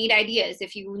if you need ideas,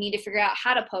 if you need to figure out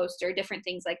how to post or different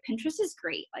things, like Pinterest is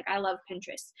great. Like I love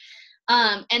Pinterest.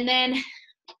 And then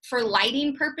for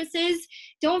lighting purposes,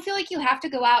 don't feel like you have to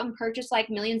go out and purchase like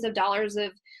millions of dollars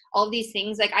of all of these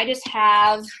things. Like I just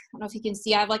have, I don't know if you can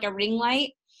see, I have like a ring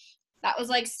light that was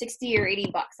like 60 or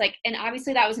 80 bucks. Like, and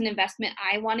obviously that was an investment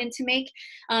I wanted to make.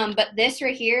 But this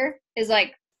right here is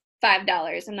like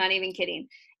 $5. I'm not even kidding.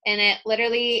 And it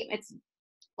literally, it's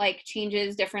like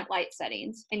changes different light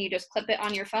settings and you just clip it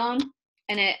on your phone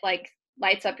and it like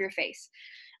lights up your face.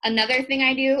 Another thing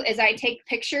I do is I take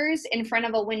pictures in front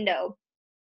of a window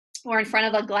or in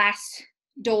front of a glass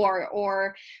door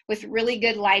or with really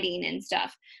good lighting and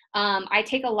stuff. I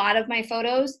take a lot of my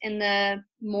photos in the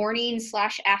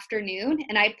morning/afternoon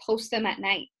and I post them at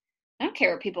night. I don't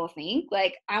care what people think.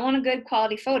 Like, I want a good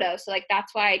quality photo. So like,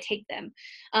 that's why I take them.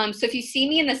 So if you see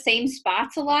me in the same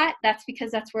spots a lot, that's because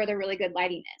that's where the really good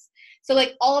lighting is. So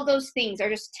like all of those things are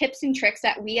just tips and tricks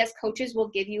that we as coaches will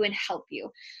give you and help you.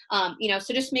 You know,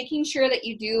 so just making sure that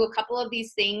you do a couple of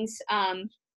these things.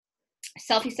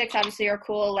 Selfie sticks obviously are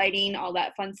cool, lighting, all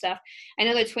that fun stuff. I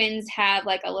know the twins have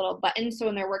like a little button, so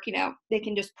when they're working out, they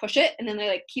can just push it and then they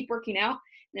like keep working out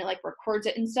and it like records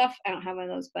it and stuff. I don't have one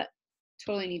of those, but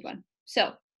totally need one.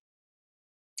 So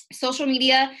social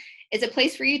media is a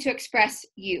place for you to express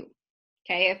you.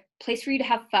 Okay, a place for you to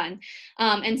have fun.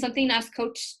 And something us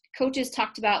coaches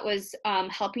talked about was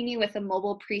helping you with a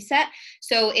mobile preset.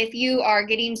 So if you are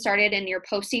getting started and you're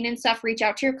posting and stuff, reach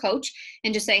out to your coach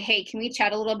and just say, hey, can we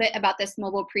chat a little bit about this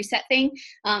mobile preset thing?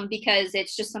 Because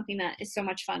it's just something that is so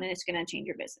much fun and it's going to change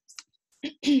your business.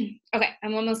 Okay,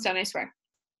 I'm almost done, I swear.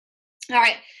 All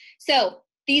right, so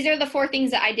these are the 4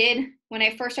 things that I did when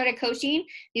I first started coaching.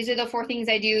 These are the 4 things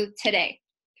I do today,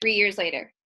 3 years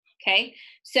later. Okay,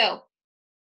 so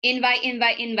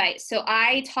invite. So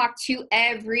I talk to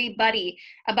everybody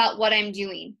about what I'm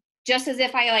doing. Just as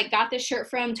if I like got this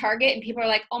shirt from Target and people are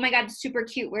like, oh my God, it's super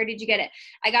cute. Where did you get it?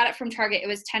 I got it from Target. It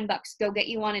was $10. Go get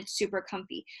you one. It's super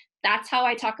comfy. That's how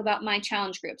I talk about my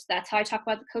challenge groups. That's how I talk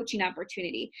about the coaching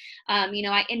opportunity. You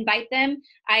know, I invite them.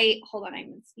 Hold on, I'm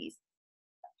gonna sneeze.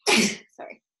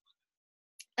 Sorry.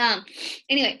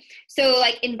 Anyway, so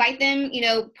like invite them, you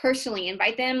know, personally,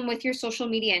 invite them with your social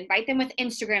media, invite them with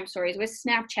Instagram stories, with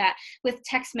Snapchat, with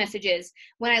text messages.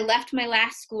 When I left my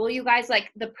last school, you guys,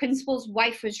 like the principal's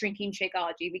wife was drinking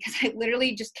Shakeology because I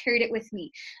literally just carried it with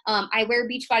me. I wear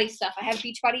Beachbody stuff. I have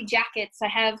Beachbody jackets. I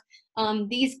have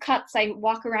these cups. I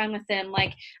walk around with them.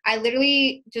 Like I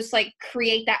literally just like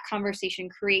create that conversation,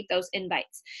 create those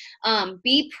invites.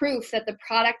 Be proof that the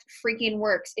product freaking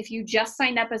works. If you just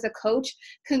signed up as a coach,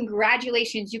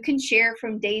 congratulations. You can share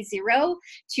from day 0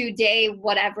 to day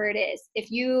whatever it is.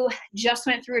 If you just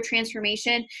went through a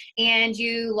transformation and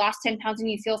you lost 10 pounds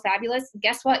and you feel fabulous,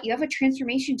 guess what? You have a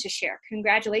transformation to share.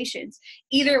 Congratulations.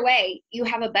 Either way, you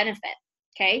have a benefit.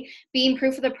 Okay, being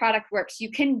proof of the product works.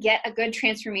 You can get a good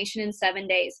transformation in 7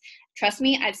 days. Trust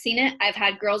me, I've seen it. I've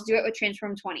had girls do it with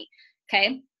Transform 20.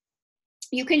 Okay,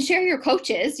 you can share your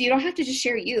coaches. You don't have to just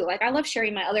share you. Like I love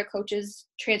sharing my other coaches'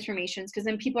 transformations because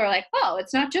then people are like, oh,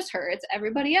 it's not just her, it's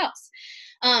everybody else.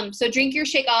 So drink your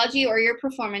Shakeology or your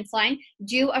performance line,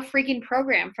 do a freaking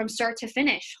program from start to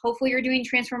finish. Hopefully you're doing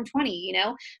Transform 20, you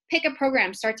know, pick a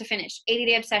program start to finish,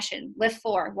 80-day obsession, lift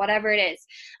 4, whatever it is.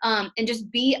 And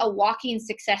just be a walking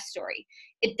success story.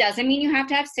 It doesn't mean you have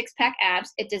to have 6-pack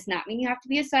abs. It does not mean you have to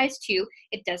be a size 2.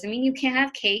 It doesn't mean you can't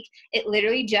have cake. It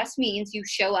literally just means you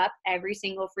show up every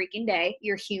single freaking day.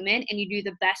 You're human and you do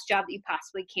the best job that you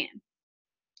possibly can.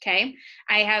 Okay.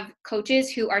 I have coaches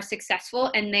who are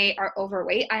successful and they are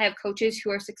overweight. I have coaches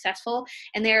who are successful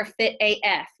and they are fit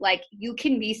AF. Like you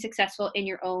can be successful in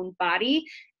your own body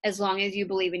as long as you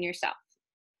believe in yourself.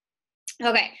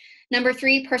 Okay. Number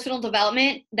 3, personal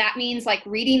development. That means like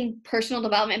reading personal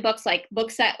development books, like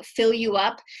books that fill you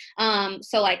up.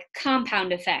 So like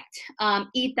Compound Effect,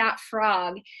 Eat That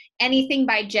Frog, anything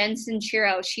by Jen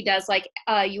Sincero. She does like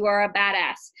You Are a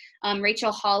Badass.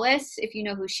 Rachel Hollis, if you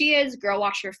know who she is, Girl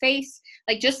Wash Your Face,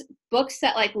 like just books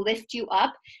that like lift you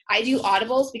up. I do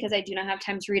audibles because I do not have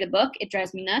time to read a book. It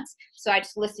drives me nuts. So I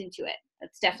just listen to it.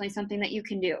 That's definitely something that you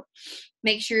can do.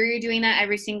 Make sure you're doing that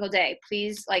every single day.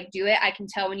 Please like do it. I can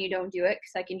tell when you don't do it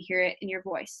because I can hear it in your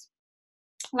voice.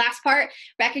 Last part,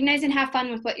 recognize and have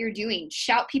fun with what you're doing.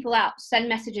 Shout people out, send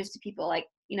messages to people, like,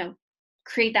 you know,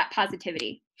 create that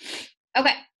positivity.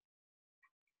 Okay.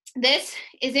 This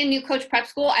is in New Coach Prep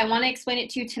School. I want to explain it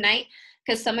to you tonight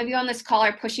because some of you on this call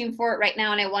are pushing for it right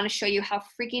now, and I want to show you how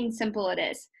freaking simple it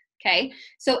is. Okay.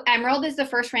 So Emerald is the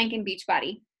first rank in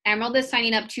Beachbody. Emerald is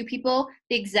signing up 2 people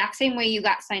the exact same way you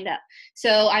got signed up.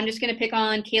 So I'm just going to pick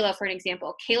on Kayla for an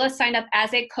example. Kayla signed up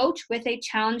as a coach with a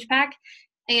challenge pack.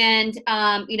 And,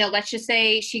 you know, let's just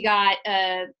say she got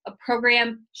a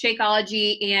program,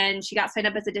 Shakeology, and she got signed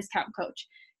up as a discount coach.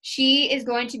 She is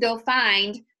going to go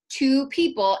find 2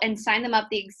 people and sign them up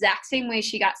the exact same way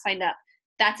she got signed up.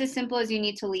 That's as simple as you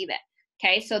need to leave it.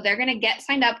 Okay, so they're going to get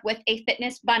signed up with a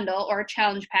fitness bundle or a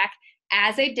challenge pack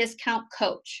as a discount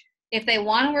coach. If they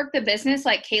want to work the business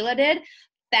like Kayla did,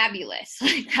 fabulous.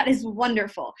 Like, that is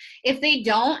wonderful. If they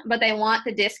don't, but they want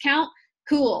the discount,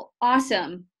 cool,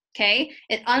 awesome. Okay,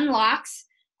 it unlocks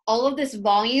all of this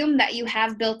volume that you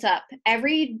have built up.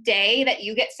 Every day that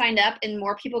you get signed up and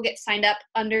more people get signed up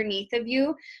underneath of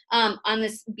you on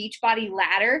this Beachbody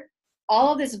ladder,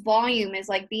 all of this volume is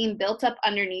like being built up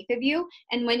underneath of you.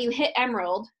 And when you hit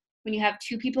Emerald, when you have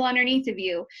 2 people underneath of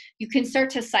you, you can start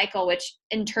to cycle, which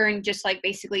in turn just like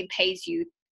basically pays you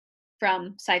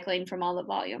from cycling from all the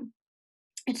volume.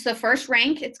 It's the first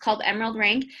rank. It's called Emerald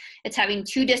rank. It's having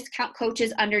 2 discount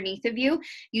coaches underneath of you.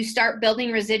 You start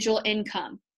building residual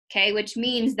income, okay, which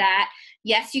means that,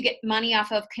 yes, you get money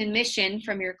off of commission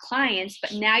from your clients,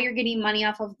 but now you're getting money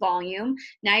off of volume.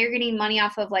 Now you're getting money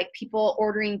off of like people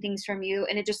ordering things from you,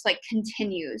 and it just like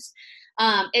continues.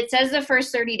 It says the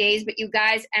first 30 days, but you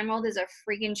guys, Emerald is a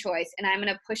freaking choice, and I'm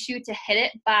going to push you to hit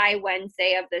it by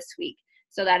Wednesday of this week.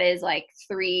 So that is like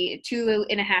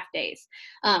 2.5 days.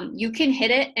 You can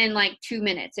hit it in like 2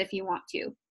 minutes if you want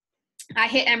to. I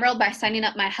hit Emerald by signing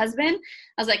up my husband.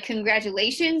 I was like,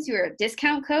 congratulations, you're a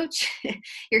discount coach.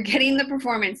 You're getting the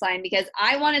performance line, because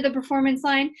I wanted the performance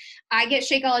line. I get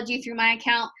Shakeology through my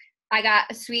account. I got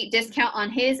a sweet discount on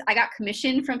his. I got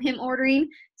commission from him ordering.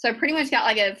 So I pretty much got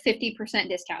like a 50%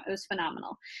 discount. It was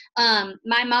phenomenal.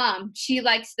 My mom,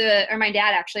 my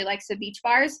dad actually likes the beach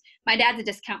bars. My dad's a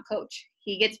discount coach.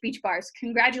 He gets beach bars.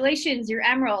 Congratulations, you're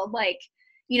Emerald. Like,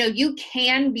 you know, you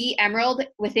can be Emerald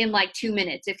within like 2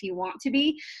 minutes if you want to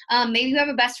be. Maybe you have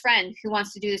a best friend who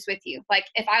wants to do this with you. Like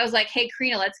if I was like, hey,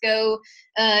 Karina, let's go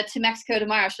to Mexico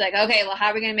tomorrow. She's like, okay, well, how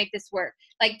are we going to make this work?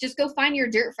 Like, just go find your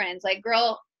dirt friends. Like,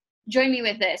 girl, join me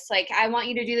with this. Like, I want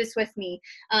you to do this with me.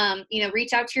 You know,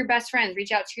 reach out to your best friends,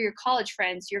 reach out to your college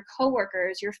friends, your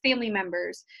coworkers, your family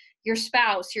members, your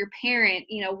spouse, your parent,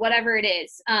 you know, whatever it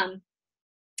is.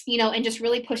 You know, and just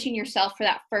really pushing yourself for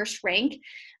that first rank.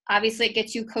 Obviously, it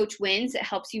gets you coach wins. It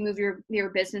helps you move your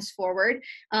business forward.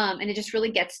 And it just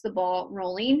really gets the ball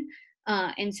rolling.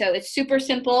 And so it's super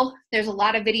simple. There's a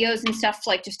lot of videos and stuff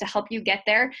like just to help you get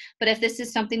there. But if this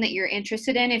is something that you're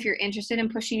interested in, if you're interested in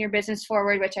pushing your business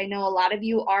forward, which I know a lot of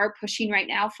you are pushing right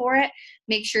now for it,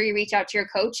 make sure you reach out to your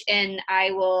coach, and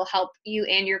I will help you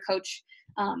and your coach,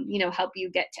 you know, help you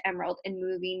get to Emerald and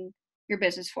moving your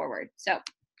business forward. So,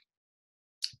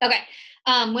 okay.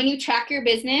 When you track your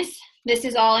business, this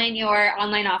is all in your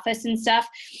online office and stuff,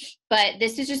 but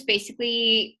this is just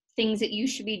basically things that you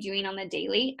should be doing on the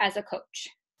daily as a coach.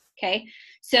 Okay.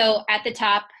 So at the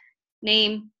top,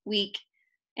 name, week,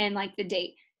 and like the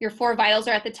date. Your 4 vitals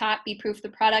are at the top: be proof the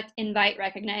product, invite,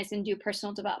 recognize, and do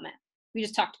personal development. We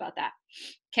just talked about that.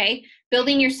 Okay.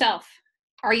 Building yourself.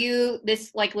 Are you,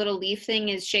 this like little leaf thing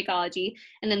is Shakeology.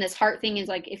 And then this heart thing is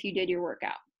like if you did your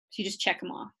workout. So you just check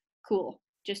them off. Cool.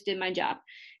 Just did my job.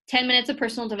 10 minutes of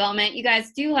personal development. You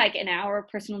guys do like an hour of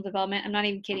personal development. I'm not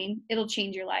even kidding. It'll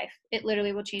change your life. It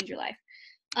literally will change your life.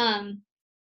 And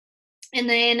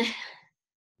then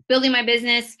building my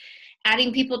business,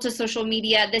 adding people to social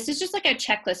media. This is just like a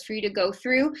checklist for you to go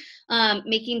through.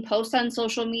 Making posts on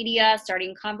social media,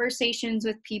 starting conversations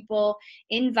with people,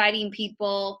 inviting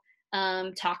people,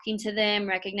 talking to them,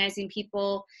 recognizing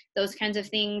people, those kinds of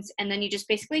things. And then you just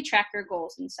basically track your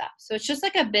goals and stuff. So it's just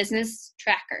like a business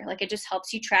tracker. Like it just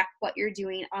helps you track what you're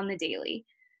doing on the daily.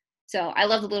 So I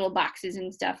love the little boxes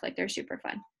and stuff. Like they're super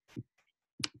fun.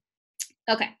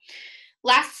 Okay.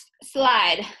 Last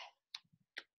slide.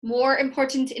 More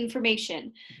important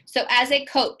information. So as a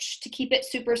coach, to keep it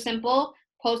super simple,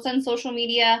 post on social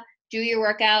media, do your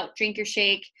workout, drink your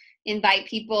shake, invite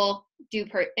people, do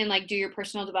your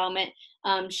personal development,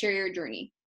 share your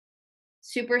journey.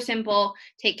 Super simple.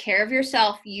 Take care of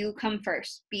yourself. You come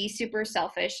first. Be super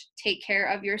selfish. Take care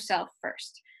of yourself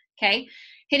first. Okay.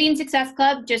 Hitting Success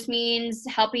Club just means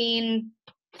helping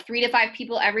 3 to 5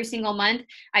 people every single month.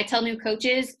 I tell new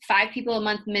coaches 5 people a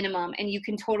month minimum, and you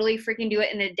can totally freaking do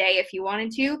it in a day if you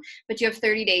wanted to, but you have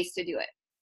 30 days to do it.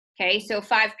 Okay. So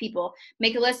 5 people,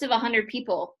 make a list of 100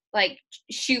 people, like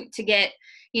shoot to get,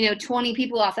 20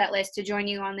 people off that list to join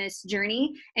you on this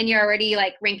journey. And you're already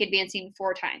like rank advancing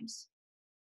 4 times.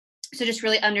 So just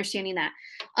really understanding that.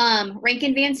 Rank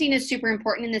advancing is super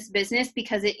important in this business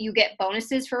because you get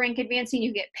bonuses for rank advancing.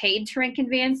 You get paid to rank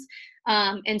advance.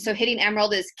 And so hitting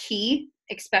Emerald is key,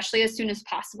 especially as soon as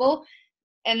possible.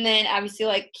 And then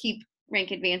obviously keep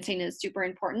rank advancing is super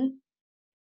important.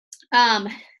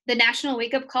 The National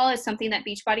Wake Up Call is something that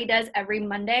Beachbody does every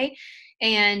Monday,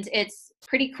 and it's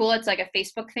pretty cool. It's like a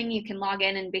Facebook thing. You can log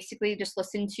in and basically just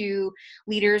listen to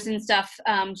leaders and stuff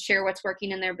share what's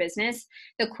working in their business.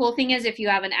 The cool thing is if you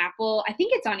have an Apple, I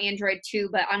think it's on Android too,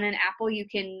 but on an Apple you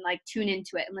can tune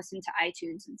into it and listen to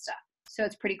iTunes and stuff. So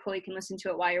it's pretty cool. You can listen to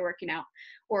it while you're working out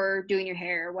or doing your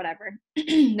hair or whatever.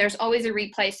 There's always a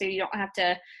replay, so you don't have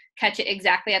to catch it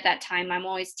exactly at that time. I'm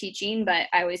always teaching, but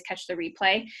I always catch the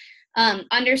replay.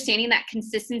 Understanding that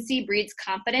consistency breeds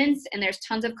confidence, and there's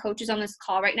tons of coaches on this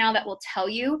call right now that will tell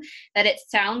you that it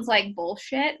sounds like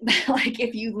bullshit, but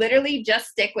if you literally just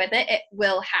stick with it, it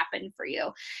will happen for you.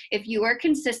 If you are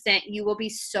consistent, you will be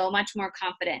so much more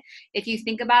confident. If you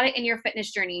think about it in your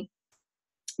fitness journey,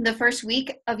 the first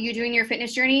week of you doing your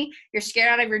fitness journey, you're scared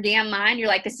out of your damn mind. You're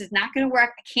like, this is not going to work.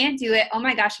 I can't do it. Oh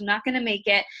my gosh, I'm not going to make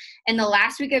it. And the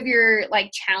last week of your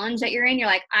challenge that you're in, you're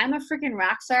like, I'm a freaking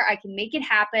rock star. I can make it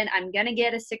happen. I'm going to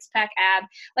get a 6-pack ab.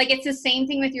 It's the same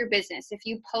thing with your business. If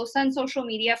you post on social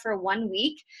media for 1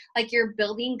 week, you're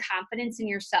building confidence in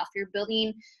yourself. You're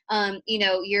building,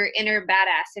 your inner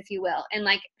badass, if you will. And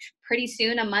pretty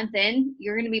soon, a month in,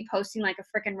 you're going to be posting like a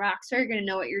freaking rock star. You're going to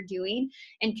know what you're doing,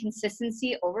 and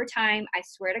consistency over time, I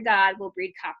swear to God, will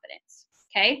breed confidence.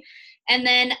 Okay. And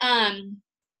then,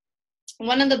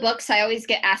 one of the books, I always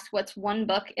get asked what's one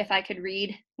book if I could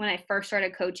read when I first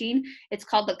started coaching. It's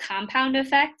called The Compound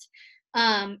Effect.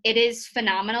 It is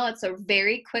phenomenal. It's a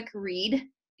very quick read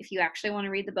if you actually want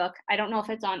to read the book. I don't know if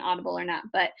it's on Audible or not,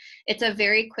 but it's a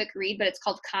very quick read, but it's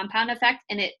called Compound Effect,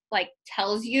 and it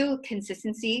tells you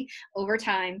consistency over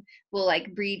time will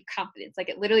breed confidence.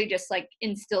 It literally just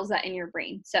instills that in your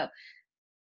brain. So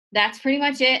that's pretty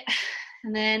much it.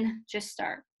 And then just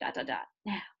start, ... now.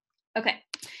 Okay.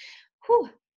 Whew.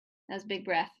 That was a big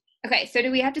breath. Okay. So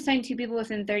do we have to sign 2 people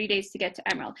within 30 days to get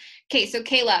to Emerald? Okay. So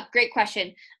Kayla, great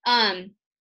question.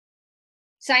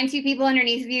 Sign 2 people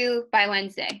underneath you by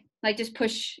Wednesday. Just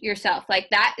push yourself.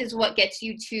 That is what gets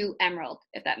you to Emerald,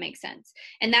 if that makes sense.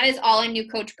 And that is all in New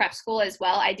Coach Prep School as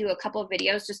well. I do a couple of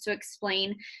videos just to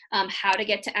explain how to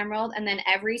get to Emerald. And then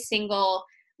every single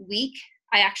week,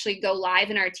 I actually go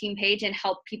live in our team page and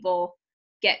help people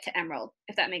get to Emerald,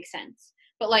 if that makes sense.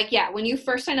 But yeah, when you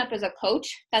first sign up as a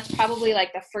coach, that's probably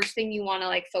the first thing you want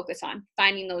to focus on,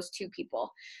 finding those 2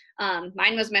 people.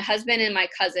 Mine was my husband and my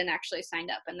cousin actually signed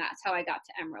up, and that's how I got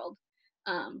to Emerald.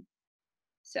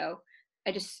 So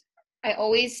I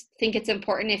always think it's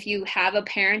important if you have a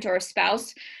parent or a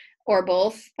spouse or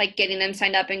both, getting them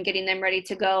signed up and getting them ready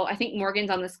to go. I think Morgan's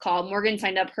on this call. Morgan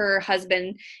signed up her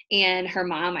husband and her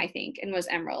mom, I think, and was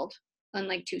Emerald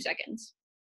in 2 seconds.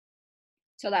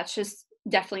 So that's just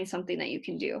definitely something that you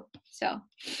can do. So,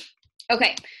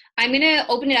 okay, I'm going to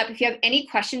open it up. If you have any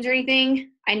questions or anything,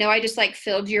 I know I just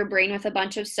filled your brain with a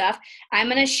bunch of stuff. I'm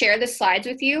going to share the slides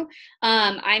with you.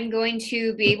 I'm going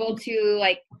to be able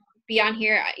to be on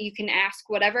here. You can ask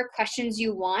whatever questions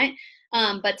you want,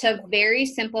 but to very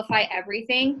simplify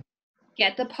everything,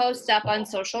 get the post up on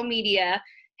social media.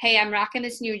 Hey, I'm rocking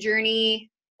this new journey,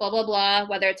 blah, blah, blah,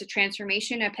 whether it's a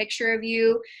transformation, a picture of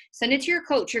you, send it to your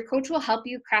coach. Your coach will help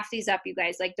you craft these up, you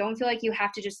guys. Don't feel like you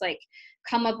have to just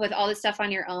come up with all this stuff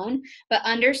on your own, but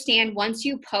understand once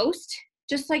you post,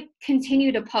 just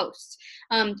continue to post,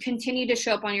 continue to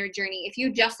show up on your journey. If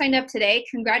you just signed up today,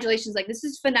 congratulations. This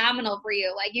is phenomenal for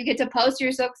you. You get to post,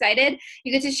 you're so excited.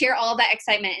 You get to share all that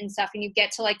excitement and stuff, and you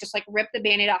get to just rip the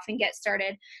Band-Aid off and get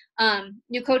started.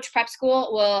 New Coach Prep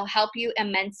School will help you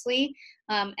immensely.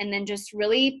 And then just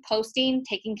really posting,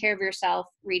 taking care of yourself,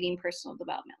 reading personal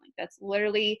development. That's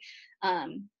literally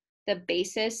the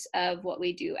basis of what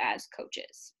we do as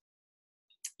coaches.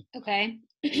 Okay.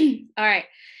 All right.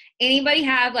 Anybody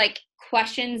have like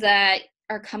questions that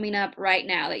are coming up right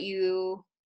now that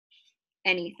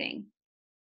anything?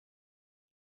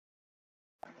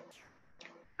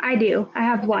 I do. I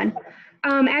have one.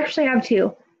 Actually, I have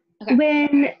two. Okay.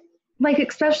 When, like,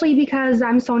 especially because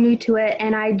I'm so new to it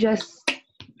and I just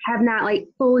have not like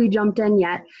fully jumped in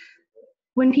yet.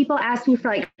 When people ask me for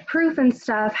like proof and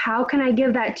stuff, how can I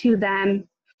give that to them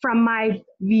from my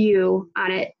view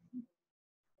on it?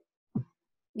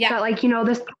 Yeah. That like,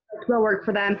 this will work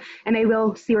for them and they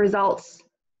will see results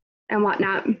and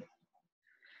whatnot.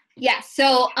 Yeah.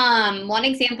 So, one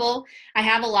example, I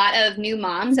have a lot of new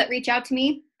moms that reach out to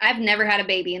me. I've never had a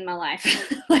baby in my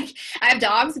life. Like, I have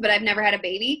dogs, but I've never had a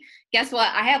baby. Guess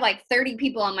what? I have like 30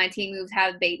 people on my team who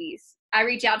have babies. I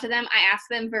reach out to them. I ask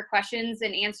them for questions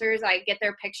and answers. I get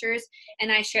their pictures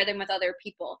and I share them with other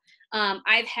people.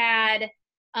 I've had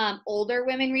older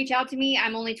women reach out to me.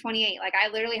 I'm only 28. Like, I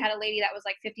literally had a lady that was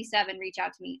like 57 reach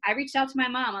out to me. I reached out to my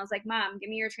mom. I was like, Mom, give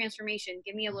me your transformation.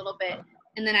 Give me a little bit.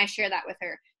 And then I share that with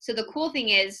her. So the cool thing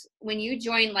is when you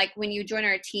join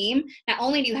our team, not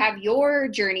only do you have your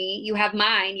journey, you have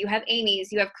mine, you have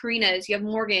Amy's, you have Karina's, you have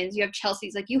Morgan's, you have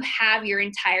Chelsea's, like you have your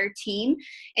entire team.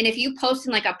 And if you post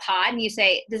in like a pod and you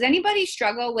say, does anybody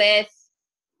struggle with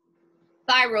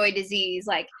thyroid disease?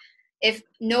 Like, if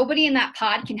nobody in that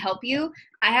pod can help you,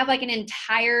 I have like an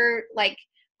entire like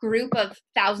group of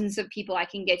thousands of people I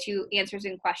can get you answers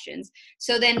and questions.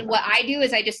 So then what I do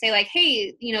is I just say like,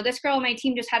 hey, this girl on my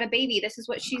team just had a baby. This is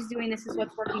what she's doing. This is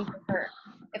what's working for her,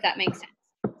 if that makes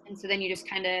sense. And so then you just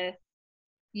kind of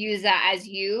use that as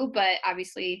you, but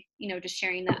obviously, just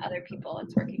sharing that other people,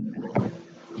 it's working for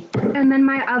them. And then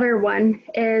my other one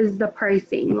is the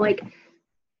pricing. Like,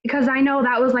 because I know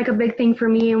that was like a big thing for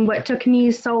me and what took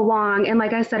me so long. And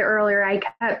like I said earlier, I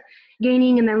kept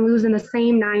gaining and then losing the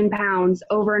same 9 pounds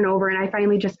over and over. And I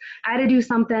finally I had to do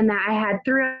something that I had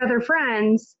 3 other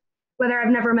friends, whether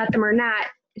I've never met them or not,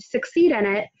 succeed in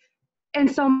it.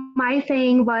 And so my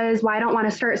thing was, well, I don't want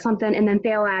to start something and then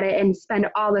fail at it and spend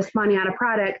all this money on a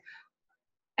product.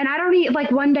 And I don't need,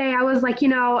 like, one day I was like,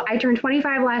 I turned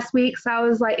 25 last week. So I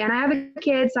was like, and I have a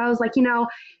kid. So I was like,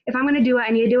 if I'm going to do it,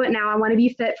 I need to do it now. I want to be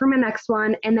fit for my next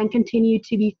one and then continue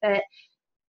to be fit.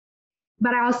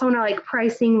 But I also know like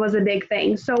pricing was a big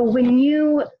thing. So when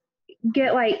you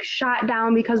get like shot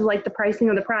down because of like the pricing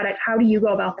of the product, how do you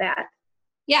go about that?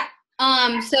 Yeah.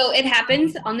 So it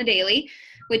happens on the daily,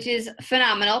 which is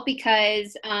phenomenal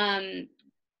because I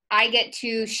get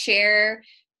to share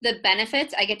the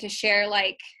benefits. I get to share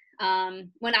like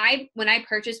when I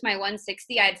purchased my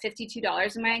 160, I had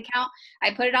 $52 in my account.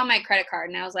 I put it on my credit card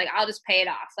and I was like, I'll just pay it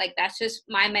off. Like, that's just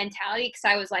my mentality, because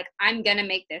I was like, I'm gonna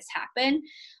make this happen.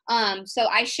 So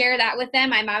I share that with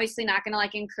them. I'm obviously not gonna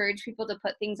like encourage people to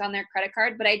put things on their credit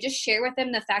card, but I just share with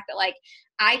them the fact that like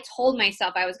I told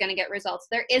myself I was gonna get results.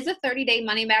 There is a 30-day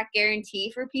money back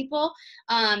guarantee for people.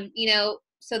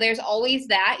 So there's always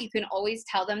that. You can always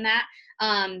tell them that.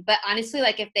 But honestly,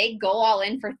 like if they go all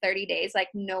in for 30 days, like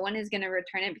no one is going to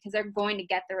return it because they're going to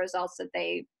get the results that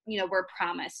they, were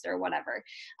promised or whatever.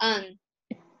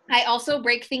 I also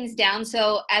break things down.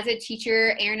 So as a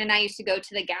teacher, Aaron and I used to go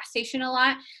to the gas station a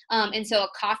lot. And so a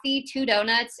coffee, 2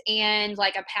 donuts, and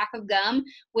like a pack of gum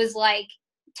was like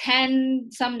 10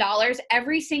 some dollars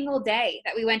every single day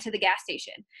that we went to the gas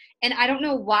station. And I don't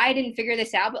know why I didn't figure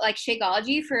this out, but like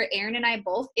Shakeology for Aaron and I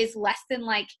both is less than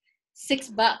like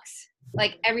 $6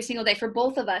 like every single day for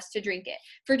both of us to drink it.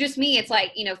 For just me, it's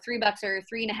like, $3 or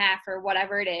 3.5 or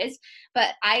whatever it is.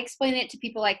 But I explain it to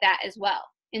people like that as well.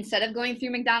 Instead of going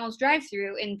through McDonald's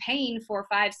drive-through and paying $4,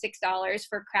 $5, $6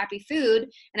 for crappy food,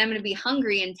 and I'm going to be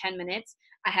hungry in 10 minutes,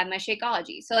 I have my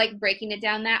Shakeology. So like breaking it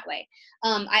down that way.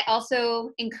 I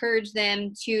also encourage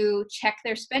them to check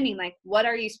their spending. Like, what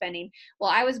are you spending?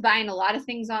 Well, I was buying a lot of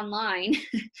things online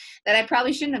that I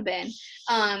probably shouldn't have been.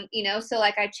 So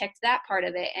like I checked that part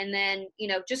of it, and then,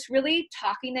 just really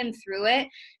talking them through it.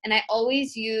 And I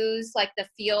always use like the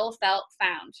feel, felt,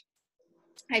 found.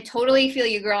 I totally feel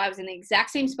you, girl. I was in the exact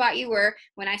same spot you were.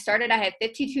 When I started, I had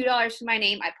 $52 to my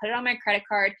name. I put it on my credit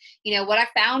card. What I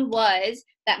found was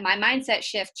that my mindset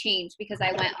shift changed because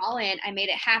I went all in. I made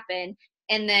it happen.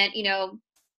 And then,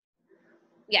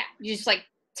 yeah, you just like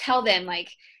tell them like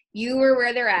you were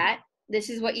where they're at. This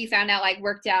is what you found out, like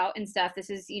worked out and stuff. This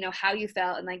is, how you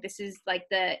felt. And like, this is like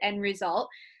the end result.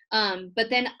 But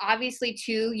then obviously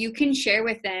too, you can share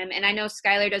with them. And I know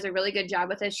Skylar does a really good job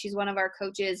with this. She's one of our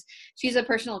coaches. She's a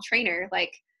personal trainer.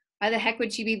 Like, why the heck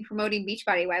would she be promoting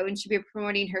Beachbody? Why wouldn't she be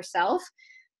promoting herself?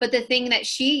 But the thing that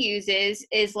she uses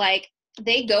is like,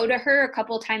 they go to her a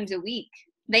couple times a week.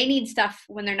 They need stuff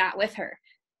when they're not with her.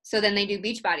 So then they do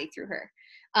Beachbody through her.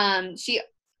 She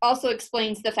also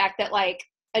explains the fact that like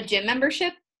a gym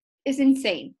membership is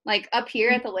insane. Like up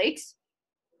here at the lakes,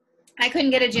 I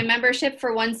couldn't get a gym membership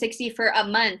for $160 for a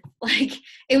month. Like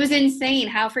it was insane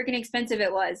how freaking expensive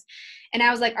it was. And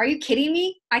I was like, are you kidding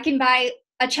me? I can buy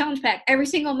a challenge pack every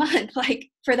single month, like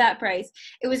for that price.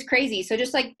 It was crazy. So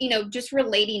just like, you know, just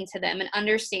relating to them and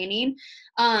understanding.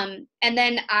 And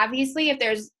then obviously if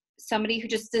there's somebody who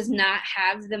just does not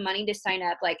have the money to sign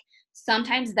up, like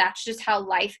sometimes that's just how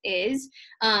life is.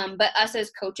 But us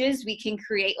as coaches, we can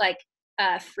create like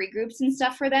free groups and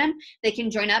stuff for them. They can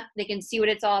join up, they can see what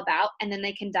it's all about, and then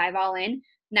they can dive all in.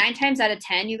 9 times out of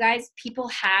 10, you guys, people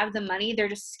have the money. They're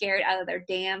just scared out of their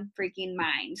damn freaking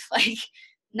minds. Like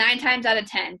 9 times out of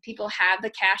 10, people have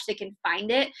the cash. They can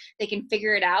find it. They can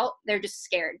figure it out. They're just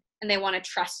scared and they want to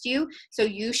trust you. So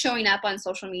you showing up on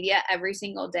social media every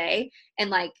single day and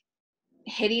like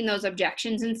hitting those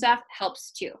objections and stuff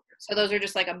helps too. So those are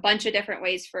just like a bunch of different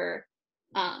ways for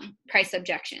price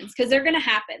objections, because they're going to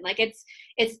happen. Like it's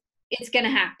going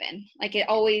to happen. Like it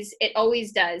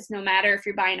always does, no matter if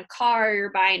you're buying a car or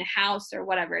you're buying a house or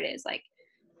whatever it is. Like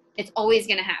it's always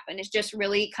going to happen. It just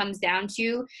really comes down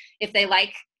to if they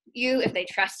like you, if they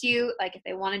trust you, like if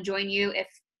they want to join you, if,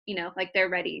 you know, like they're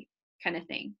ready kind of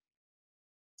thing.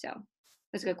 So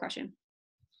that's a good question.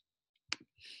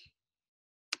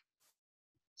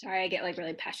 Sorry, I get like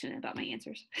really passionate about my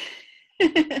answers.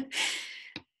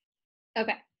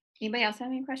 Okay. Anybody else have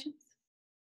any questions?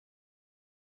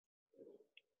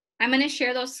 I'm going to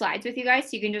share those slides with you guys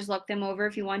so you can just look them over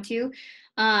if you want to.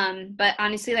 But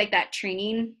honestly, like that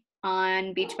training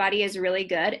on Beachbody is really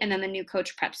good. And then the new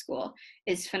coach prep school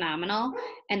is phenomenal.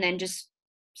 And then just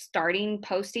starting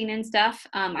posting and stuff.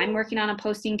 I'm working on a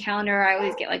posting calendar. I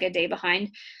always get like a day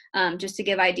behind just to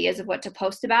give ideas of what to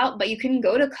post about. But you can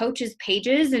go to coaches'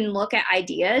 pages and look at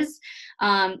ideas.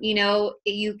 You know,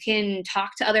 you can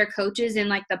talk to other coaches in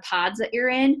like the pods that you're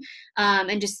in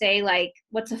and just say like,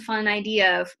 what's a fun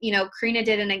idea? You know, Karina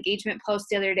did an engagement post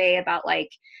the other day about like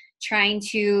trying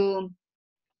to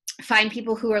find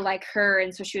people who are like her.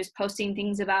 And so she was posting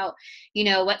things about, you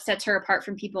know, what sets her apart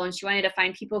from people. And she wanted to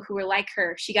find people who were like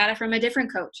her. She got it from a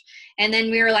different coach. And then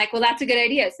we were like, well, that's a good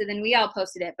idea. So then we all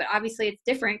posted it, but obviously it's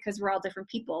different because we're all different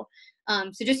people.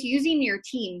 So just using your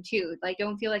team too, like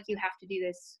don't feel like you have to do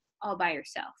this all by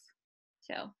yourself.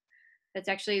 So that's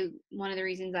actually one of the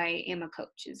reasons I am a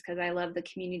coach, is because I love the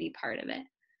community part of it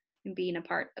and being a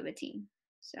part of a team.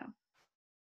 So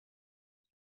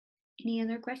any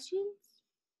other questions?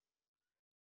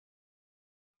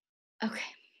 Okay.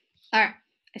 All right.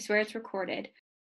 I swear it's recorded.